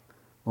for,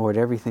 Lord,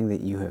 everything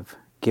that you have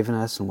given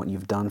us and what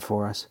you've done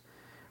for us.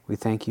 We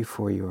thank you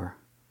for your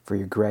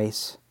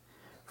grace,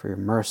 for your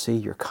mercy,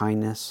 your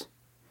kindness,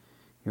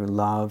 your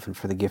love, and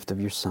for the gift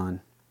of your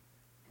Son.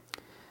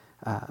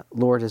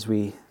 Lord, as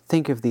we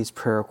think of these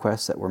prayer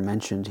requests that were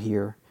mentioned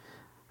here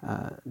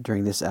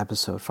during this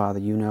episode, Father,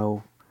 you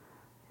know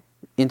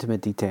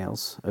intimate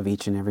details of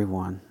each and every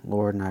one,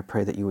 Lord, and I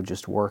pray that you would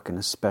just work in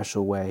a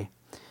special way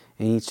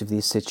in each of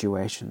these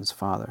situations,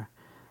 Father.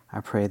 I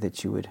pray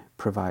that you would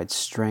provide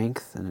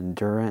strength and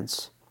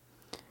endurance,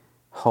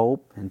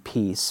 hope and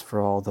peace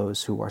for all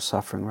those who are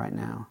suffering right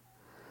now.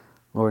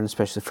 Lord, and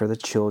especially for the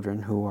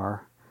children who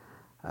are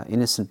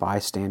innocent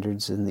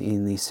bystanders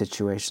in these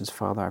situations,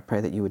 Father, I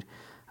pray that you would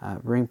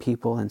bring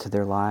people into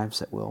their lives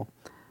that will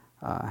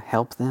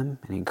help them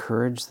and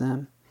encourage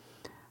them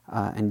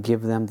and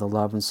give them the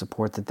love and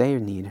support that they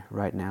need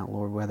right now,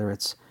 Lord, whether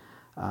it's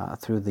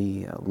through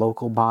the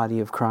local body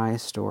of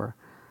Christ or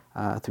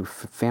through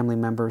family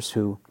members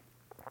who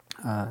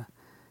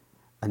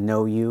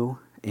know you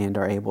and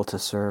are able to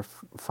serve.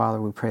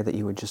 Father, we pray that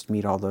you would just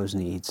meet all those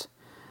needs.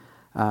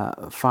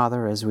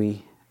 Father, as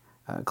we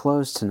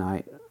close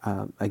tonight,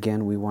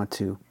 again, we want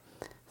to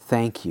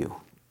thank you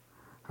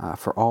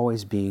for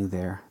always being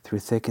there through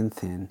thick and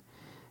thin,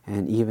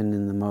 and even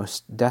in the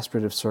most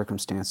desperate of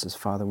circumstances.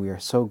 Father, we are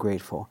so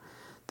grateful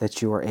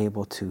that you are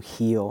able to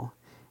heal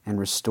and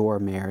restore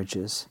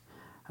marriages.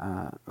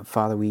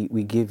 Father,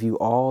 we give you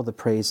all the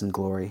praise and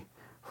glory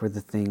for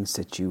the things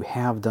that you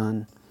have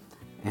done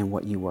and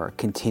what you are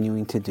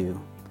continuing to do.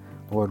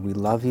 Lord, we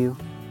love you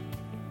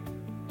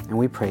and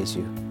we praise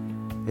you.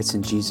 It's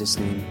in Jesus'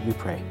 name we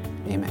pray.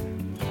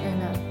 Amen.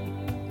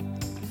 Amen.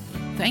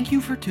 Thank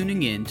you for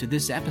tuning in to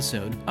this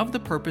episode of the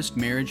Purposed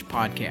Marriage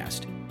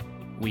Podcast.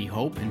 We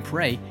hope and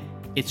pray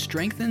it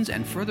strengthens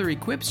and further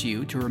equips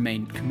you to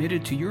remain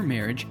committed to your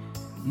marriage,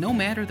 no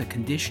matter the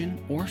condition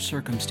or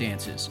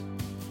circumstances.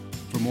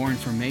 For more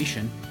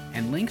information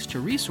and links to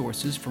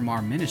resources from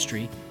our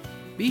ministry,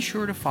 be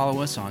sure to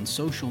follow us on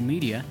social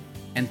media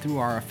and through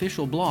our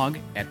official blog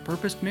at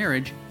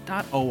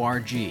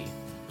purposedmarriage.org.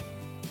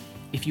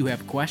 If you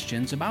have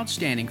questions about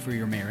standing for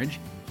your marriage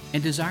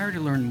and desire to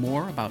learn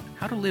more about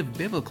how to live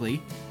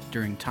biblically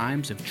during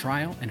times of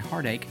trial and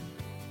heartache,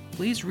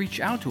 please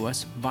reach out to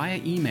us via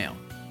email.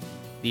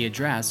 The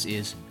address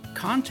is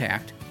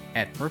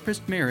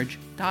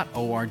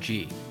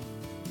contact@purposedmarriage.org.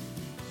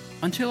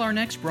 Until our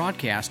next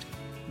broadcast,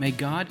 may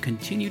God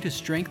continue to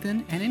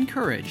strengthen and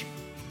encourage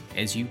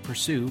as you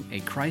pursue a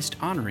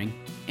Christ-honoring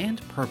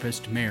and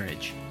purposed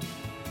marriage.